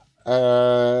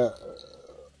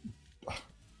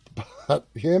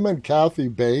 Him and Kathy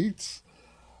Bates,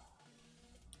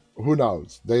 who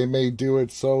knows? They may do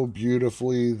it so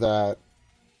beautifully that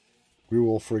we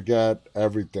will forget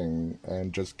everything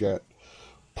and just get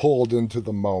pulled into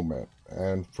the moment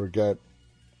and forget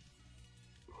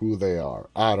who they are.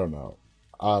 I don't know.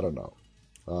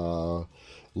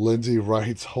 Lindsay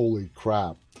writes, holy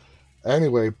crap.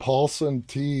 Anyway, Paulson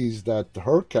teased that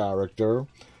her character,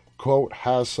 quote,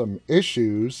 has some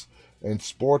issues and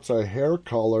sports a hair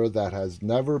color that has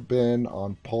never been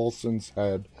on Paulson's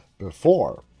head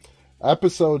before.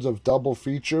 Episodes of Double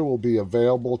Feature will be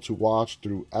available to watch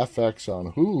through FX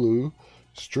on Hulu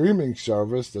streaming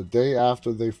service the day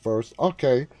after they first...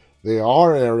 Okay, they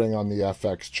are airing on the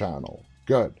FX channel.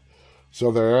 Good.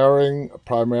 So they're airing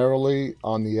primarily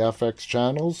on the FX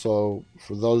channel. So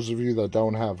for those of you that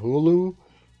don't have Hulu,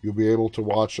 you'll be able to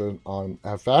watch it on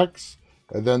FX.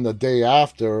 And then the day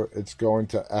after, it's going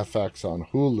to FX on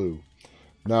Hulu.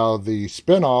 Now, the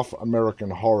spin-off American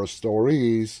Horror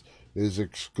Stories is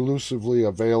exclusively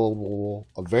available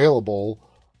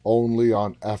only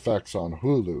on FX on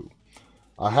Hulu.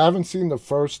 I haven't seen the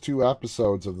first 2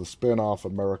 episodes of the spin-off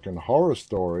American Horror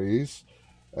Stories,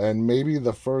 and maybe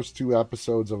the first 2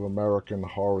 episodes of American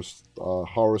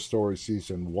Horror Story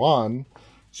Season 1,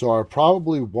 so I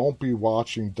probably won't be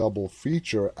watching Double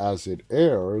Feature as it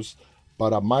airs,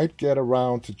 but I might get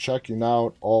around to checking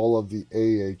out all of the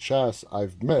AHS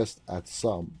I've missed at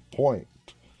some point.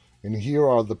 And here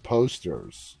are the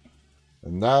posters.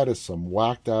 And that is some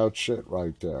whacked out shit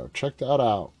right there. Check that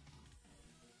out.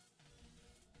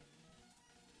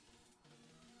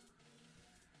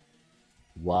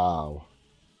 Wow.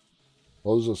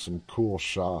 Those are some cool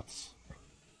shots.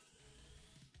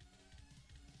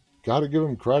 Gotta give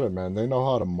them credit, man. They know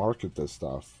how to market this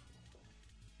stuff.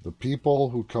 The people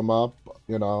who come up,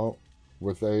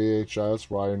 with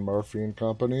AHS, Ryan Murphy and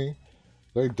company,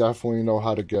 they definitely know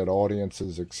how to get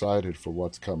audiences excited for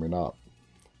what's coming up.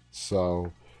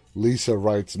 So, Lisa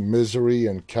writes Misery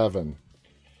and Kevin.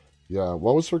 Yeah,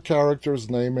 what was her character's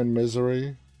name in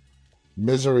Misery?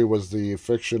 Misery was the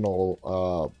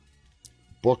fictional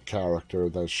book character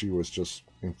that she was just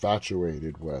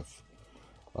infatuated with.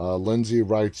 Lindsay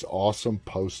writes awesome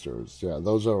posters. Yeah,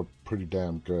 those are pretty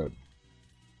damn good.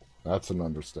 That's an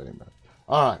understatement.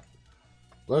 All right.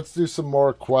 Let's do some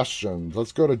more questions.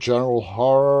 Let's go to general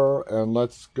horror and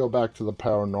let's go back to the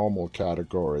paranormal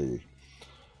category.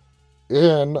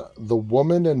 In The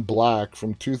Woman in Black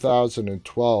from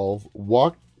 2012,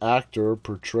 what actor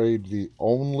portrayed the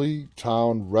only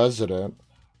town resident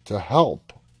to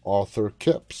help Arthur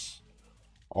Kipps?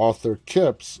 Arthur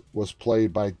Kipps was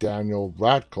played by Daniel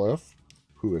Radcliffe,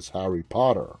 who is Harry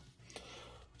Potter.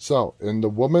 So, in The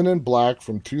Woman in Black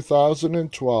from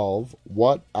 2012,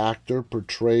 what actor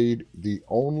portrayed the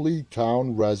only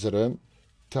town resident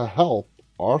to help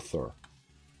Arthur?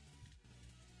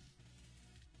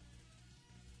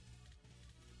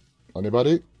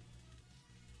 Anybody?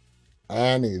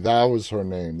 Annie, that was her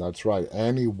name. That's right,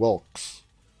 Annie Wilkes.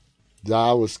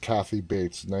 That was Kathy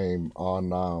Bates' name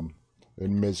on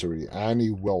in Misery.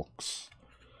 Annie Wilkes.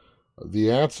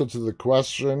 The answer to the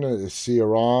question is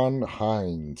Ciarán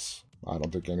Hinds. I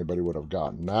don't think anybody would have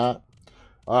gotten that.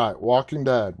 All right,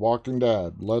 Walking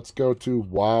Dead. Let's go to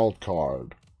Wild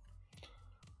Card.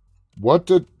 What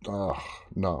did...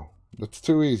 no, that's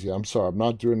too easy. I'm sorry, I'm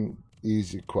not doing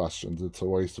easy questions. It's a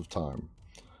waste of time.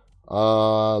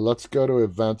 Let's go to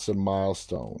Events and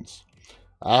Milestones.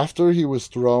 After he was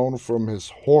thrown from his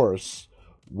horse,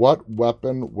 what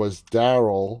weapon was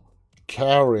Daryl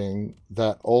carrying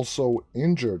that also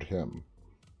injured him?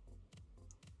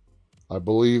 I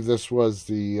believe this was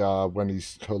the when he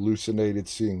hallucinated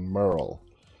seeing Merle.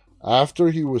 After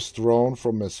he was thrown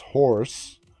from his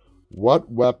horse,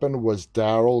 what weapon was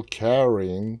Daryl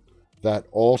carrying that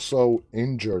also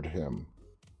injured him?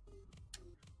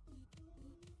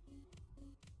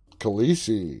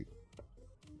 Khaleesi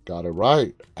got it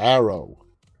right. Arrow.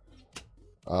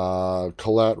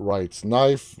 Colette writes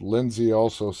knife. Lindsay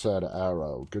also said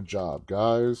arrow. Good job,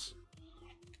 guys.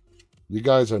 You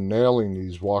guys are nailing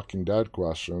these Walking Dead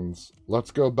questions.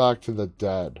 Let's go back to the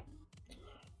dead.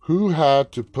 Who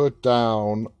had to put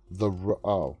down the...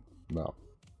 Oh, no.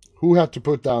 Who had to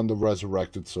put down the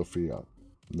resurrected Sophia?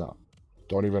 No.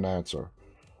 Don't even answer.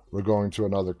 We're going to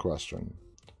another question.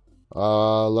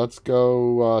 Let's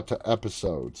go to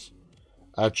episodes.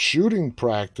 At shooting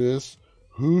practice,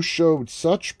 who showed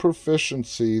such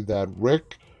proficiency that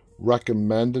Rick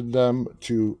recommended them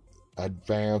to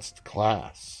advanced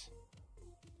class?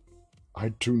 I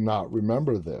do not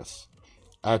remember this.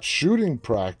 At shooting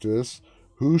practice,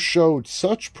 who showed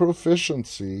such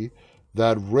proficiency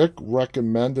that Rick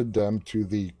recommended them to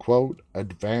the, quote,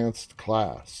 advanced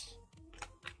class?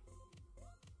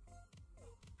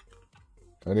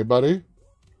 Anybody?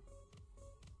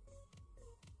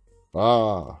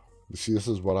 You see, this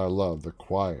is what I love, the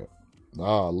quiet.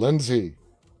 Lindsay.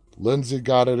 Lindsay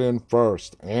got it in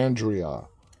first. Andrea.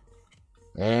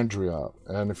 And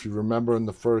if you remember in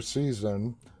the first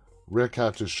season, Rick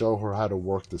had to show her how to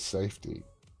work the safety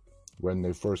when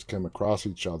they first came across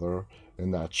each other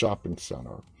in that shopping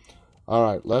center. All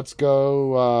right, let's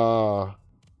go.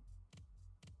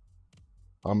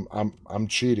 I'm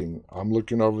cheating. I'm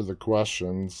looking over the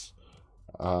questions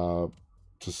to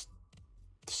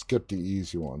skip the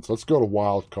easy ones. Let's go to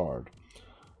wild card.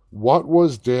 What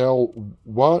was Dale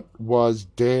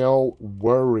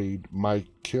worried might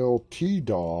kill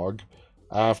T-Dog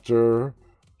after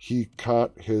he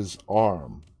cut his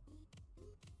arm?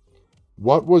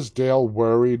 What was Dale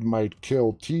worried might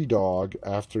kill T-Dog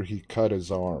after he cut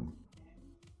his arm?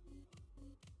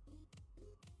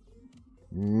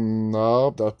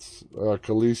 No, that's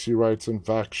Khaleesi writes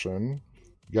infection.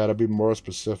 You gotta be more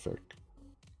specific.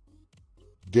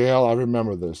 Dale, I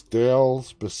remember this. Dale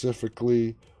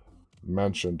specifically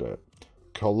mentioned it.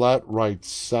 Colette writes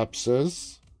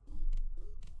sepsis.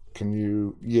 Can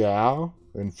you, yeah.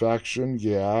 Infection,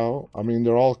 yeah. I mean,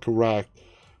 they're all correct.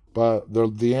 But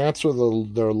the answer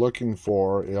they're looking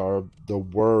for are the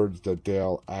words that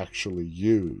Dale actually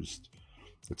used.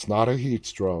 It's not a heat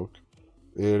stroke.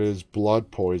 It is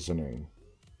blood poisoning.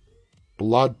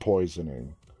 Blood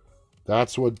poisoning.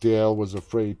 That's what Dale was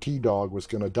afraid T-Dog was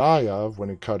going to die of when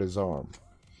he cut his arm.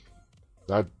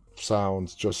 That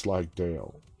sounds just like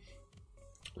Dale.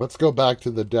 Let's go back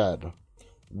to the dead.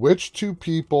 Which two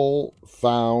people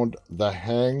found the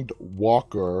hanged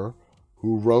walker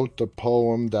who wrote the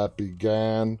poem that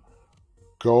began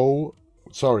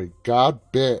God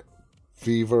Bit,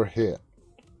 Fever Hit?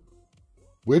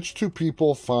 Which two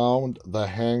people found the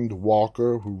hanged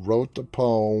walker who wrote the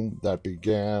poem that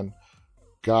began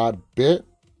God Bit,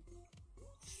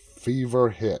 Fever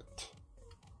Hit?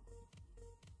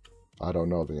 I don't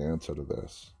know the answer to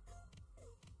this.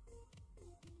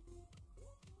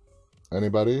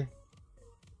 Anybody?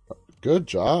 Good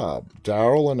job.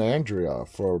 Daryl and Andrea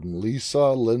from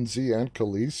Lisa, Lindsay, and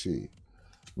Khaleesi.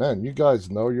 Man, you guys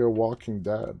know you're Walking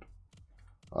Dead.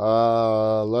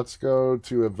 Let's go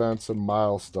to events and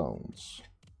milestones.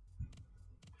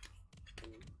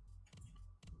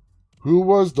 Who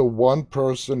was the one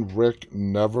person Rick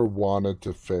never wanted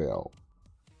to fail?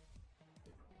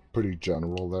 Pretty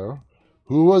general there.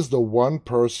 Who was the one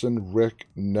person Rick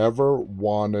never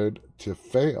wanted to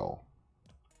fail?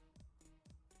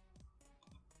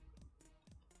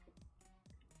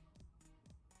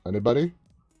 Anybody?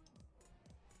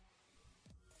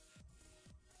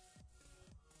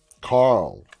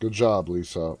 Carl. Good job,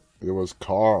 Lisa. It was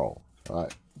Carl. All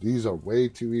right. These are way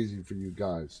too easy for you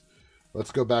guys.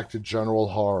 Let's go back to general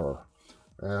horror.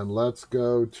 And let's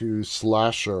go to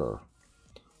slasher.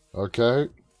 Okay?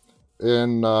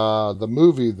 In the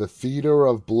movie The Theater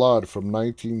of Blood from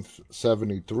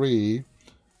 1973,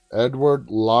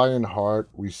 Edward Lionheart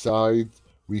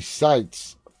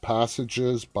recites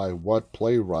passages by what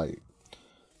playwright?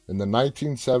 In the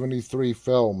 1973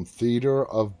 film Theater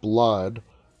of Blood,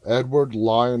 Edward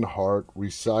Lionheart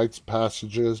recites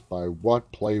passages by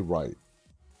what playwright?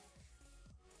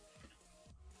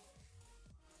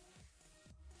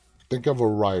 Think of a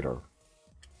writer.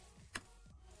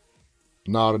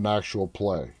 Not an actual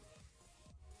play.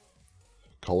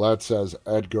 Colette says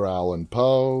Edgar Allan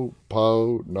Poe.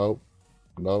 Poe, nope,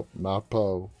 not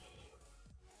Poe.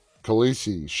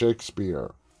 Khaleesi,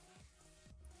 Shakespeare.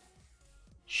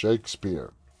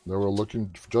 Shakespeare. They were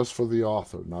looking just for the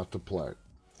author, not the play.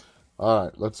 All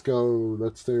right, let's go.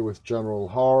 Let's stay with general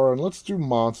horror, and let's do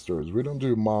monsters. We don't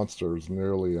do monsters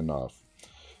nearly enough.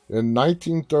 In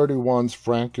 1931's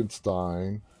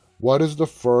Frankenstein, what is the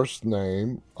first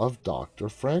name of Dr.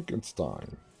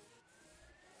 Frankenstein?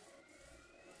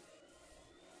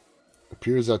 It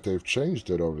appears that they've changed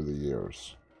it over the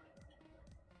years.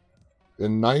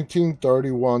 In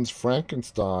 1931's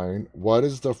Frankenstein, what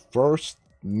is the first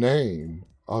name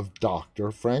of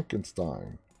Dr.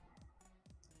 Frankenstein?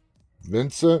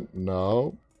 Vincent?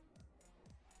 No.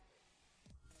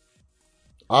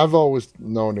 I've always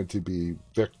known it to be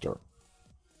Victor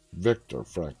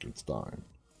Frankenstein,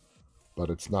 but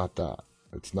it's not that.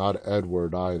 It's not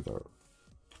Edward either.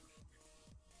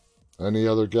 Any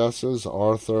other guesses?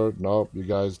 Arthur? Nope, you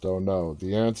guys don't know.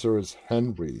 The answer is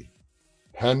Henry.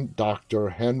 Dr.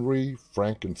 Henry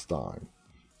Frankenstein.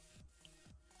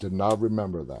 Did not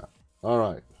remember that. All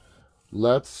right.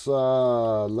 Let's see.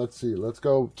 Let's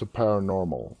go to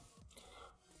paranormal.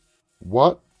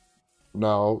 What?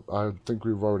 No, I think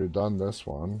we've already done this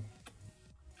one.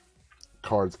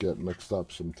 Cards get mixed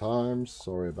up sometimes.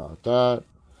 Sorry about that.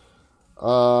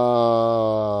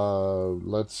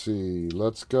 Let's see.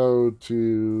 Let's go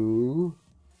to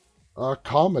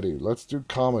comedy. Let's do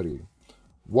comedy.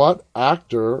 What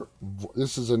actor?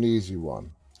 This is an easy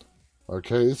one.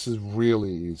 Okay, this is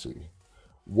really easy.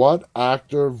 What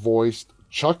actor voiced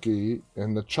Chucky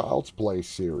in the Child's Play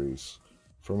series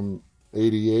from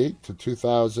 88 to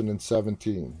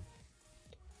 2017?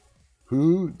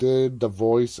 Who did the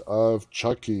voice of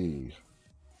Chucky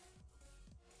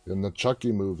in the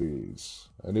Chucky movies?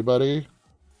 Anybody?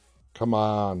 Come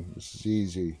on, this is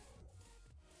easy.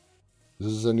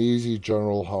 This is an easy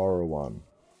general horror one.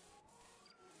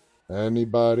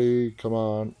 Anybody? Come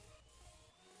on.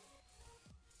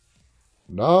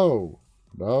 No,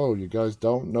 you guys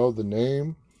don't know the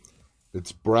name.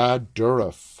 It's Brad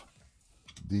Dourif.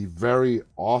 The very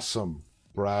awesome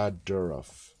Brad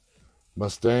Dourif.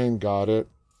 Mustaine got it.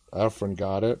 Efren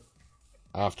got it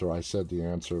after I said the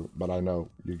answer, but I know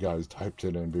you guys typed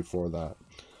it in before that.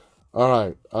 All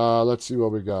right, let's see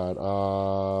what we got.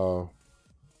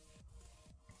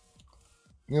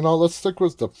 Let's stick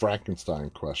with the Frankenstein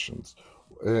questions.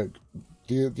 The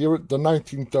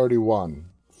 1931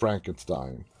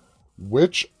 Frankenstein.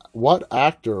 What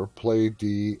actor played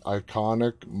the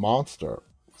iconic monster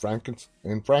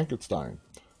in Frankenstein?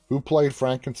 Who played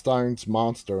Frankenstein's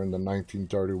monster in the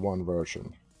 1931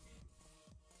 version?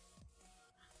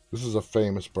 This is a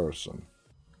famous person.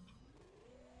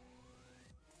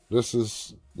 This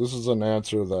is an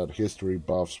answer that history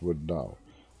buffs would know.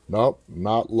 Nope,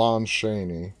 not Lon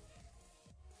Chaney.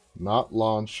 Not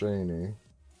Lon Chaney.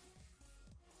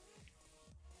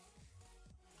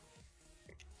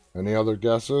 Any other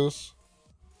guesses?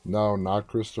 No, not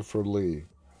Christopher Lee.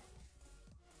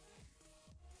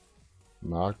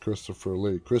 Not Christopher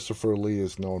Lee. Christopher Lee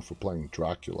is known for playing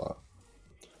Dracula.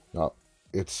 Now,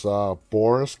 it's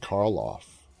Boris Karloff.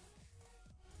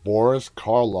 Boris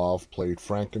Karloff played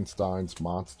Frankenstein's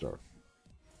monster.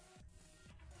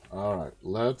 All right,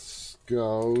 let's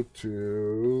go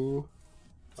to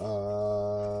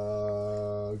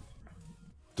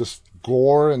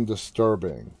gore and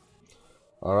disturbing.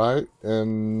 All right,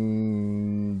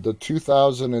 in the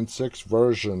 2006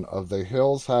 version of The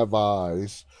Hills Have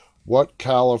Eyes, what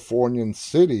Californian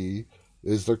city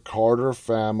is the Carter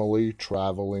family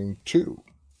traveling to?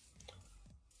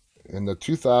 In the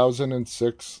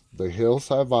 2006 The Hills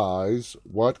Have Eyes,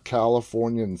 what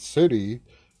Californian city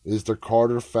is the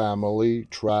Carter family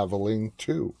traveling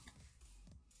to?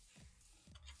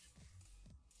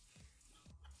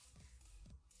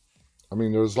 I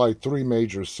mean, there's like 3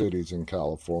 major cities in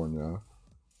California.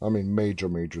 I mean,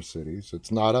 major cities.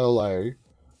 It's not LA.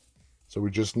 So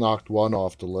we just knocked one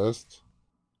off the list.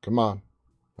 Come on.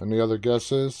 Any other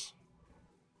guesses?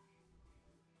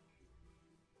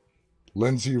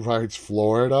 Lindsay writes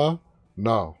Florida.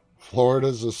 No,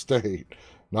 Florida's a state,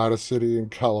 not a city in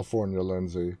California,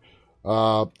 Lindsay.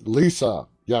 Lisa,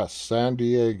 yes, San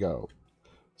Diego.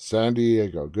 San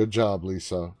Diego. Good job,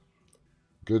 Lisa.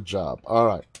 Good job. All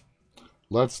right.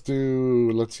 Let's see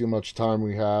how much time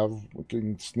we have. We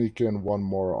can sneak in one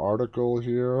more article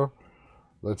here.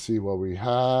 Let's see what we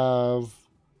have.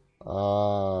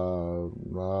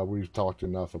 We've talked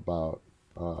enough about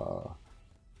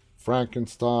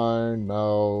Frankenstein.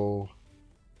 No.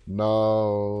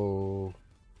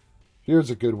 Here's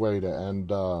a good way to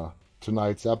end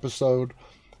tonight's episode.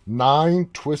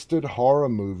 9 twisted horror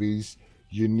movies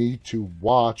you need to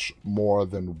watch more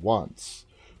than once.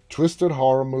 Twisted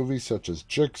horror movies such as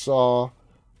Jigsaw,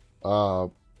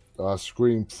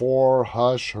 Scream 4,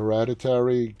 Hush,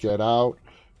 Hereditary, Get Out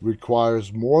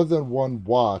requires more than one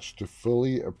watch to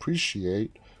fully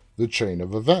appreciate the chain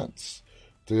of events.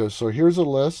 So here's a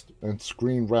list, and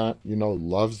Screen Rant,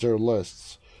 loves their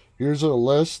lists. Here's a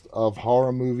list of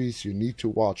horror movies you need to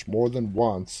watch more than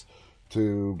once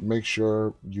to make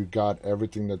sure you got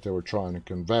everything that they were trying to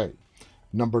convey.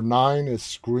 Number 9 is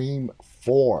Scream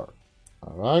 4.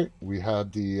 All right, we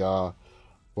had the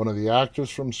one of the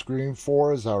actors from Scream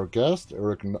 4 as our guest,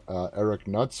 Eric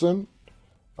Knudsen.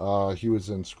 He was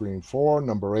in Scream 4.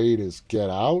 Number 8 is Get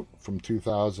Out from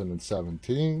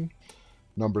 2017.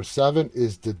 Number 7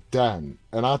 is The Den.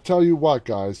 And I'll tell you what,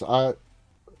 guys, I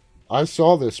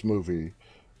saw this movie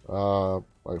for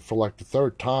like the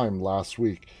third time last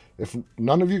week. If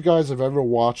none of you guys have ever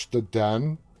watched The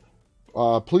Den,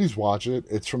 please watch it.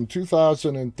 It's from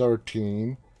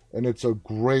 2013, and it's a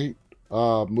great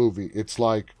movie. It's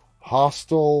like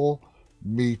Hostel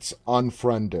meets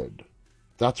Unfriended.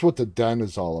 That's what The Den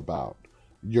is all about.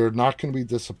 You're not going to be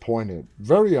disappointed.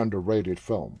 Very underrated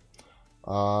film.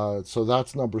 So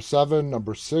that's number 7.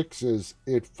 Number 6 is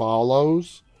It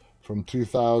Follows from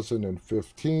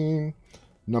 2015.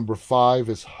 Number 5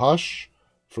 is Hush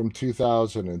from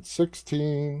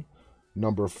 2016.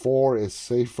 Number 4 is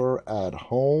Safer at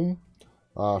Home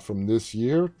from this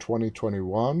year,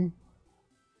 2021.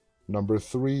 Number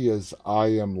 3 is I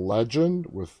Am Legend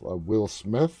with Will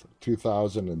Smith,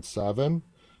 2007.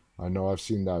 I know I've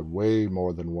seen that way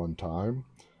more than one time.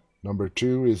 Number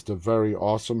 2 is the very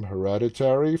awesome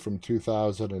Hereditary from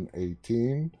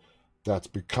 2018. That's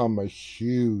become a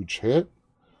huge hit.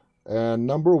 And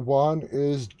number 1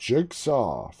 is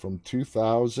Jigsaw from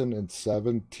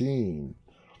 2017.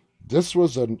 This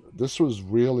was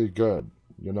really good,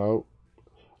 you know.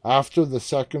 After the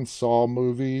second Saw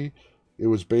movie, it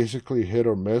was basically hit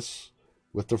or miss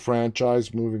with the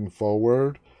franchise moving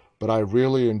forward, but I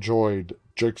really enjoyed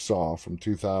Jigsaw from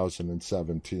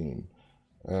 2017.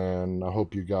 And I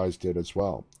hope you guys did as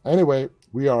well. Anyway,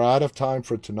 we are out of time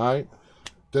for tonight.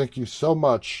 Thank you so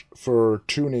much for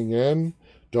tuning in.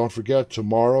 Don't forget,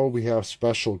 tomorrow we have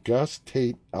special guest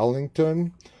Tate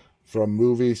Ellington from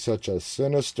movies such as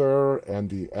Sinister and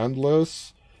The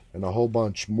Endless and a whole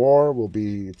bunch more.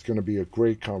 It's going to be a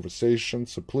great conversation.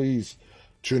 So please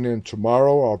tune in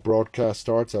tomorrow. Our broadcast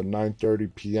starts at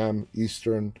 9:30 p.m.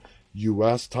 Eastern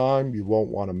U.S. time. You won't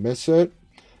want to miss it.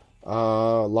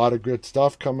 A lot of good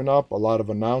stuff coming up, a lot of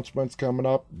announcements coming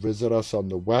up. Visit us on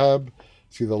the web,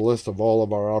 see the list of all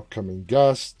of our upcoming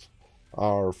guests,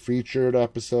 our featured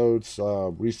episodes,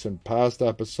 recent past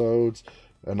episodes,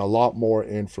 and a lot more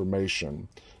information.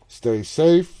 Stay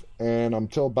safe, and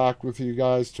until back with you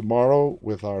guys tomorrow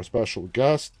with our special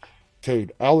guest, Tate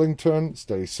Ellington.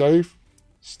 Stay safe,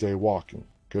 stay walking.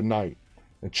 Good night,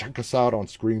 and check us out on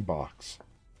Screenbox.